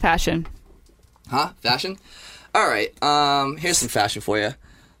go. Fashion. Huh? Fashion? All right. Here's some fashion for you.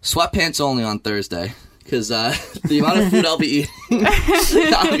 Sweatpants only on Thursday. Because the amount of food I'll be eating,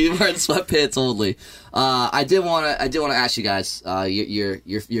 I'll be wearing sweatpants only. I did want to ask you guys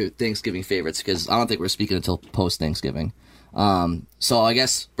your Thanksgiving favorites, because I don't think we're speaking until post Thanksgiving. So I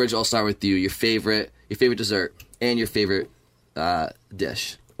guess Bridget, I'll start with you. Your favorite dessert and your favorite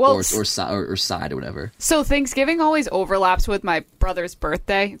dish, or side or whatever. So Thanksgiving always overlaps with my brother's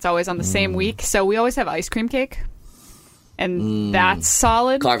birthday. It's always on the same week, so we always have ice cream cake. And that's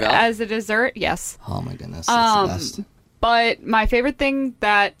solid Carvel. as a dessert, yes. Oh my goodness, that's the best. But my favorite thing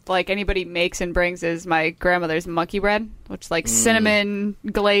that anybody makes and brings is my grandmother's monkey bread, which is cinnamon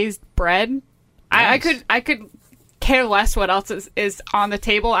glazed bread. Nice. I could care less what else is on the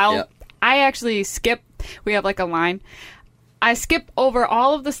table. I actually skip. We have a line. I skip over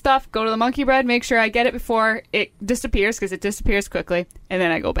all of the stuff, go to the monkey bread, make sure I get it before it disappears, because it disappears quickly, and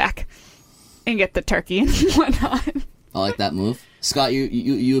then I go back and get the turkey and whatnot. I like that move. Scott,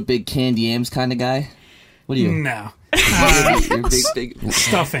 you a big candy yams kind of guy? What are you? No. You're big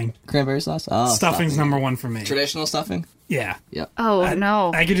Stuffing. Cranberry sauce? Oh, Stuffing's number one for me. Traditional stuffing? Yeah. Yep. Oh,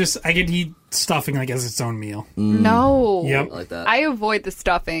 no. I could eat stuffing as its own meal. No. Yep. I like that. I avoid the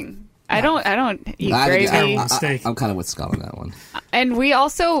stuffing. I don't eat gravy. I'm kind of with Scott on that one. And we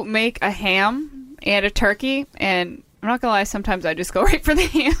also make a ham and a turkey, and I'm not gonna lie, sometimes I just go right for the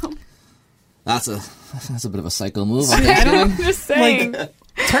ham. That's a bit of a psycho move. I'm just saying.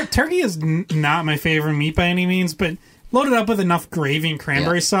 Turkey is not my favorite meat by any means, but loaded up with enough gravy and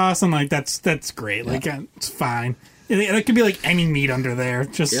cranberry sauce, and that's great. It's fine. It could be any meat under there.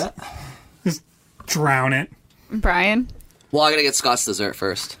 Just drown it. Brian? Well, I gotta get Scott's dessert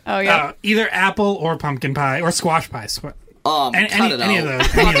first. Oh, yeah. Either apple or pumpkin pie or squash pie. Any of those.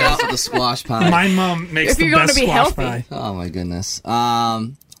 Cut it off with the squash pie. My mom makes the best squash pie. Oh my goodness.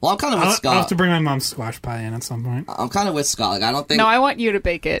 Well, I'm kind of with Scott. I'll have to bring my mom's squash pie in at some point. I'm kind of with Scott. I don't think. No, I want you to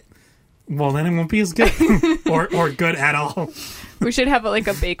bake it. Well, then it won't be as good, or good at all. We should have a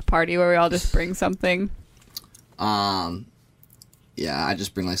bake party where we all just bring something. Yeah, I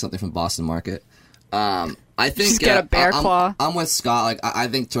just bring something from Boston Market. I think just get a bear claw. I'm with Scott. I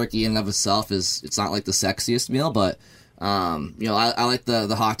think turkey in and of itself it's not the sexiest meal, but I like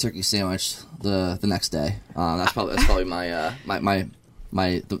the hot turkey sandwich the next day. That's probably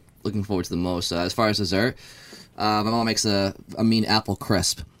my looking forward to the most. As far as dessert, my mom makes a mean apple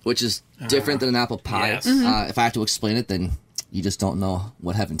crisp, which is different than an apple pie. Yes. If I have to explain it, then you just don't know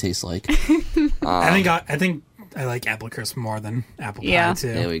what heaven tastes like. I think I like apple crisp more than apple pie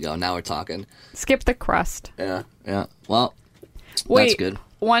too. There we go. Now we're talking. Skip the crust. Yeah. Well, wait, that's good.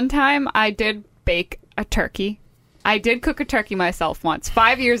 One time I did bake a turkey. I did cook a turkey myself once,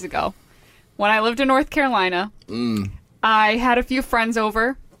 5 years ago, when I lived in North Carolina. I had a few friends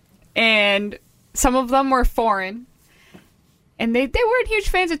over, and some of them were foreign, and they weren't huge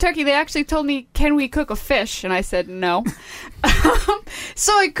fans of turkey. They actually told me, "Can we cook a fish?" And I said no.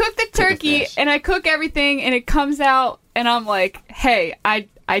 So I cooked the turkey, and I cook everything, and it comes out, and I'm like, "Hey, I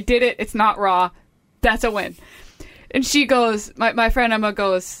did it. It's not raw. That's a win." And she goes, my friend Emma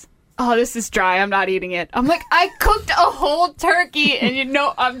goes, "Oh, this is dry. I'm not eating it." I'm like, I cooked a whole turkey, and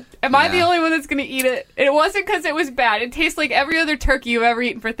am I the only one that's going to eat it? It wasn't because it was bad. It tastes like every other turkey you've ever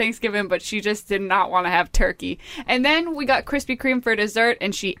eaten for Thanksgiving, but she just did not want to have turkey. And then we got Krispy Kreme for dessert,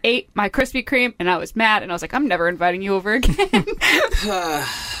 and she ate my Krispy Kreme, and I was mad, and I was like, I'm never inviting you over again.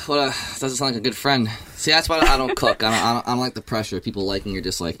 Doesn't sound like a good friend. See, that's why I don't cook. I don't like the pressure of people liking or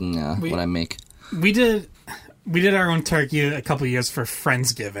disliking what I make. We did our own turkey a couple of years for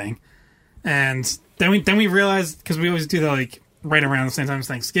Friendsgiving. And then we realized, because we always do that right around the same time as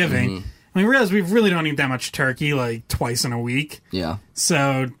Thanksgiving, and we realized we really don't eat that much turkey twice in a week. Yeah.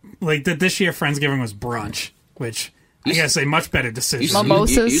 So this year Friendsgiving was brunch, which I guess a much better decision.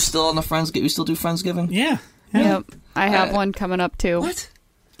 Mimosas. You still on the you still do Friendsgiving? Yeah. Yep. I have one coming up too. What?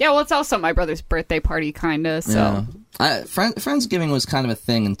 Yeah, well, it's also my brother's birthday party, kind of, so. Yeah. Friendsgiving was kind of a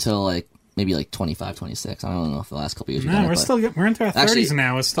thing until, like, maybe, like, 25, 26. I don't know if the last couple years No, we're into our 30s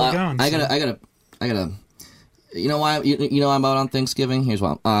now. It's still going. I gotta... You know why? You know I'm out on Thanksgiving? Here's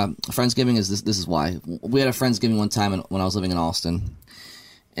why. Friendsgiving is this. This is why. We had a Friendsgiving one time when I was living in Austin,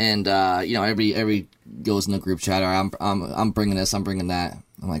 and everybody goes in the group chat. Or I'm bringing this. I'm bringing that.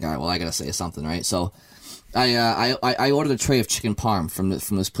 I'm like, all right. Well, I gotta say something, right? So, I ordered a tray of chicken parm from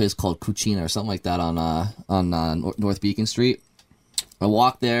this place called Cucina or something like that on North Beacon Street. I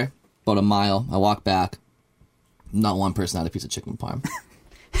walked there about a mile. I walked back. Not one person had a piece of chicken parm.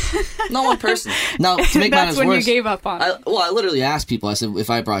 Not one person. Now, to make matters worse, that's when you gave up on it. I literally asked people. I said, if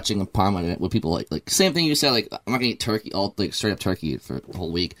I brought chicken parm on it, would people like same thing you said? Like, I'm not gonna eat turkey, all like straight up turkey for the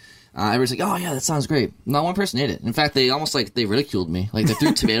whole week. Everybody's like, oh yeah, that sounds great. Not one person ate it. In fact, they almost they ridiculed me. Like they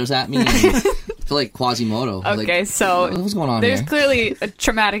threw tomatoes at me. And I feel like Quasimodo. Okay, like, so what's going on there's here? clearly a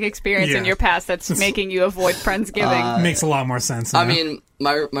traumatic experience in your past that's making you avoid Friendsgiving. Makes a lot more sense now. I mean,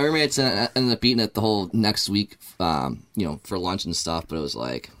 my roommates ended up eating it the whole next week, for lunch and stuff. But it was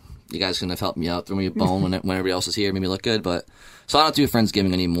like, you guys couldn't have helped me out, throw me a bone when everybody else was here, made me look good. But so I don't do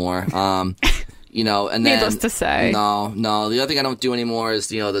Friendsgiving anymore. And then needless to say, no. The other thing I don't do anymore is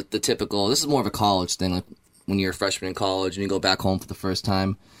the typical. This is more of a college thing, like when you're a freshman in college and you go back home for the first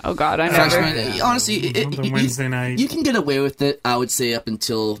time. Oh God, I never. Honestly, Wednesday night. You can get away with it, I would say, up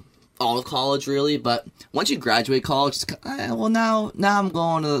until all of college, really. But once you graduate college, now I'm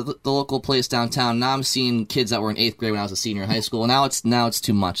going to the local place downtown. Now I'm seeing kids that were in 8th grade when I was a senior in high school. Now it's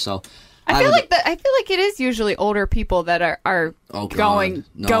too much. So I feel like it is usually older people that are going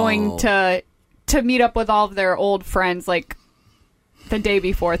to meet up with all of their old friends like the day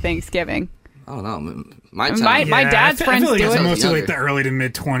before Thanksgiving. I don't know. My dad's friends I feel like do it's it. mostly like the early to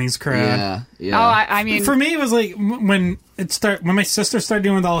mid 20s crowd. Yeah. Oh, I mean, for me, it was like when my sister started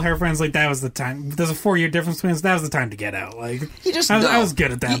doing with all her friends. Like that was the time. There's a 4-year difference between us. That was the time to get out. Like I was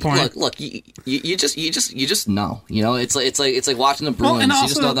good at that point. Look, you just know. It's like watching the Bruins. And also, you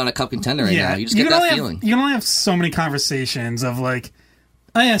just know they're on a cup contender right now. You just get that feeling. You can only have so many conversations of like,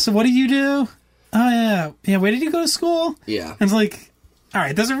 oh yeah, so what do you do? Oh yeah, where did you go to school? Yeah, and it's like. All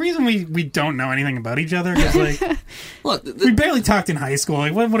right, there's a reason we don't know anything about each other. Cause, like, look, we barely talked in high school.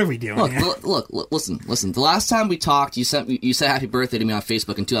 Like, what are we doing? Look, listen. The last time we talked, you said happy birthday to me on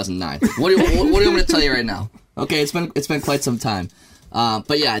Facebook in 2009. What do you want me to tell you right now? Okay, it's been quite some time.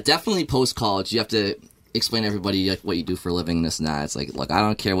 But yeah, definitely post college, you have to explain to everybody what you do for a living, this and that. It's like, look, I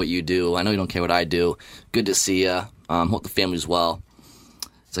don't care what you do. I know you don't care what I do. Good to see you. Hope the family's well.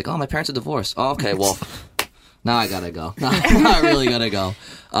 It's like, oh, my parents are divorced. Oh, okay, well. Now I gotta go. I really gotta go.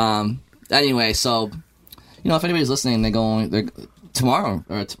 Anyway, so, if anybody's listening, they're tomorrow,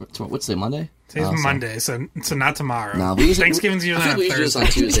 or what's today, Monday? Today's Monday, so not tomorrow. No, Thanksgiving's usually on Thursday. On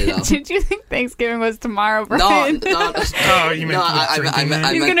Tuesday, though. Did you think Thanksgiving was tomorrow, Brian? No. Oh, you meant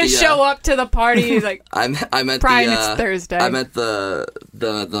he's gonna show up to the party. He's like, I meant Brian, it's Thursday. I meant the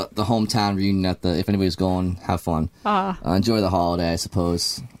hometown reunion if anybody's going, have fun. Enjoy the holiday, I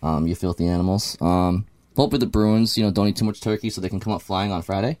suppose. You filthy animals. Hopefully the Bruins, don't eat too much turkey so they can come up flying on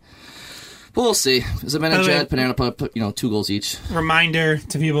Friday. But we'll see. Zibanejad, Panera put 2 goals each. Reminder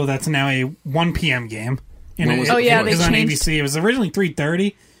to people that's now a 1 p.m. game. They It was on ABC. It was originally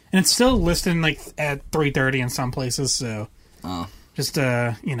 3:30, and it's still listed at 3:30 in some places. So, just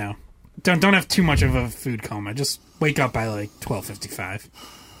don't have too much of a food coma. Just wake up by like 12:55.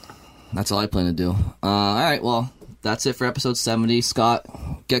 That's all I plan to do. All right, well. That's it for episode 70. Scott,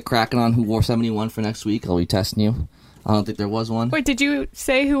 get cracking on who wore 71 for next week. I'll be testing you. I don't think there was one. Wait, did you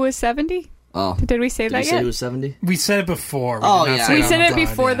say who was 70? Oh. Did we say that yet? Did you say who was 70? We said it before. We said it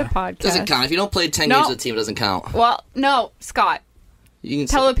before the podcast. Doesn't count. If you don't play 10 games with the team, it doesn't count. Well, no, Scott. You can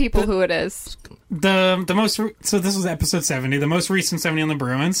tell the people who it is. So this was episode 70. The most recent 70 on the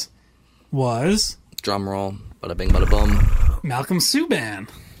Bruins was... Drum roll. Bada bing, bada boom. Malcolm Subban.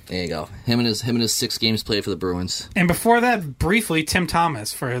 There you go. Him and his 6 games played for the Bruins. And before that, briefly, Tim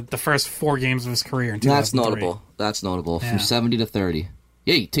Thomas for the first 4 games of his career in 2003. That's notable. Yeah. From 70 to 30.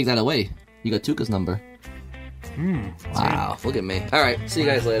 Yeah, you take that away. You got Tuukka's number. Wow, look at me. All right, see you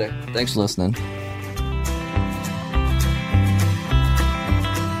guys later. Thanks for listening.